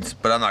of reads,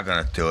 but I'm not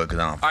going to do it because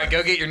I don't. All right,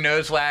 go get your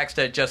nose waxed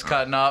at Just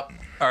Cutting Up.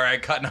 All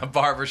right, Cutting Up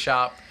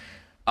Barbershop.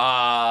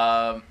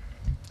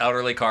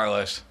 Elderly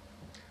Carlos.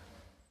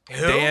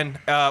 Dan,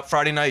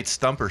 Friday night,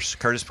 Stumpers.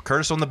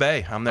 Curtis on the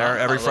Bay. I'm there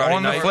every Friday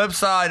On the night. flip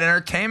side,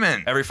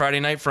 entertainment. Every Friday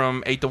night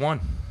from 8 to 1.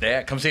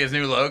 Yeah, come see his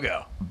new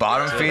logo.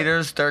 Bottom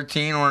Feeders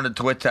 13 on the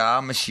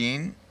Twitter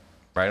machine.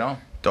 Right on.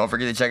 Don't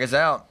forget to check us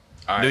out.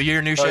 All right. New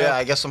year, new show. Oh yeah,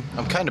 I guess I'm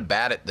kind of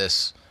bad at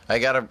this. I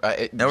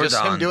gotta No, we're just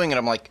him done. doing it.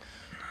 I'm like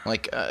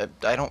I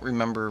don't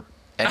remember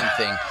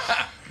anything.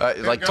 Like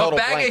Well, total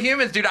Bag blank. of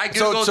Humans, dude. I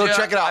googled So you.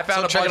 check it I out. found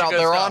So a check bunch it of out. good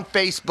They're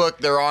stuff. on Facebook.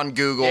 They're on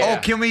Google. Yeah.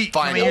 Oh, can we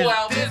Find use-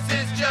 it. This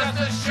is just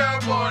a show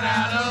born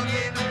out of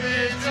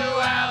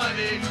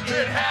individuality.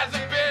 It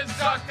hasn't been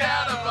sucked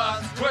out of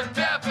us. We're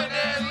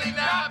definitely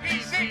not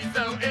PC.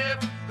 So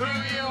if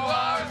who you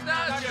are is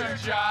not your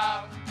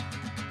job,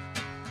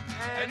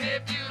 and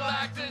if you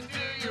like to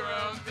do your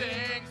own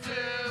thing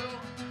too,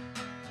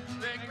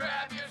 then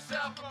grab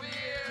yourself a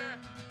beer.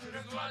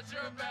 'Cause what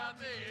you're about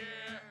to hear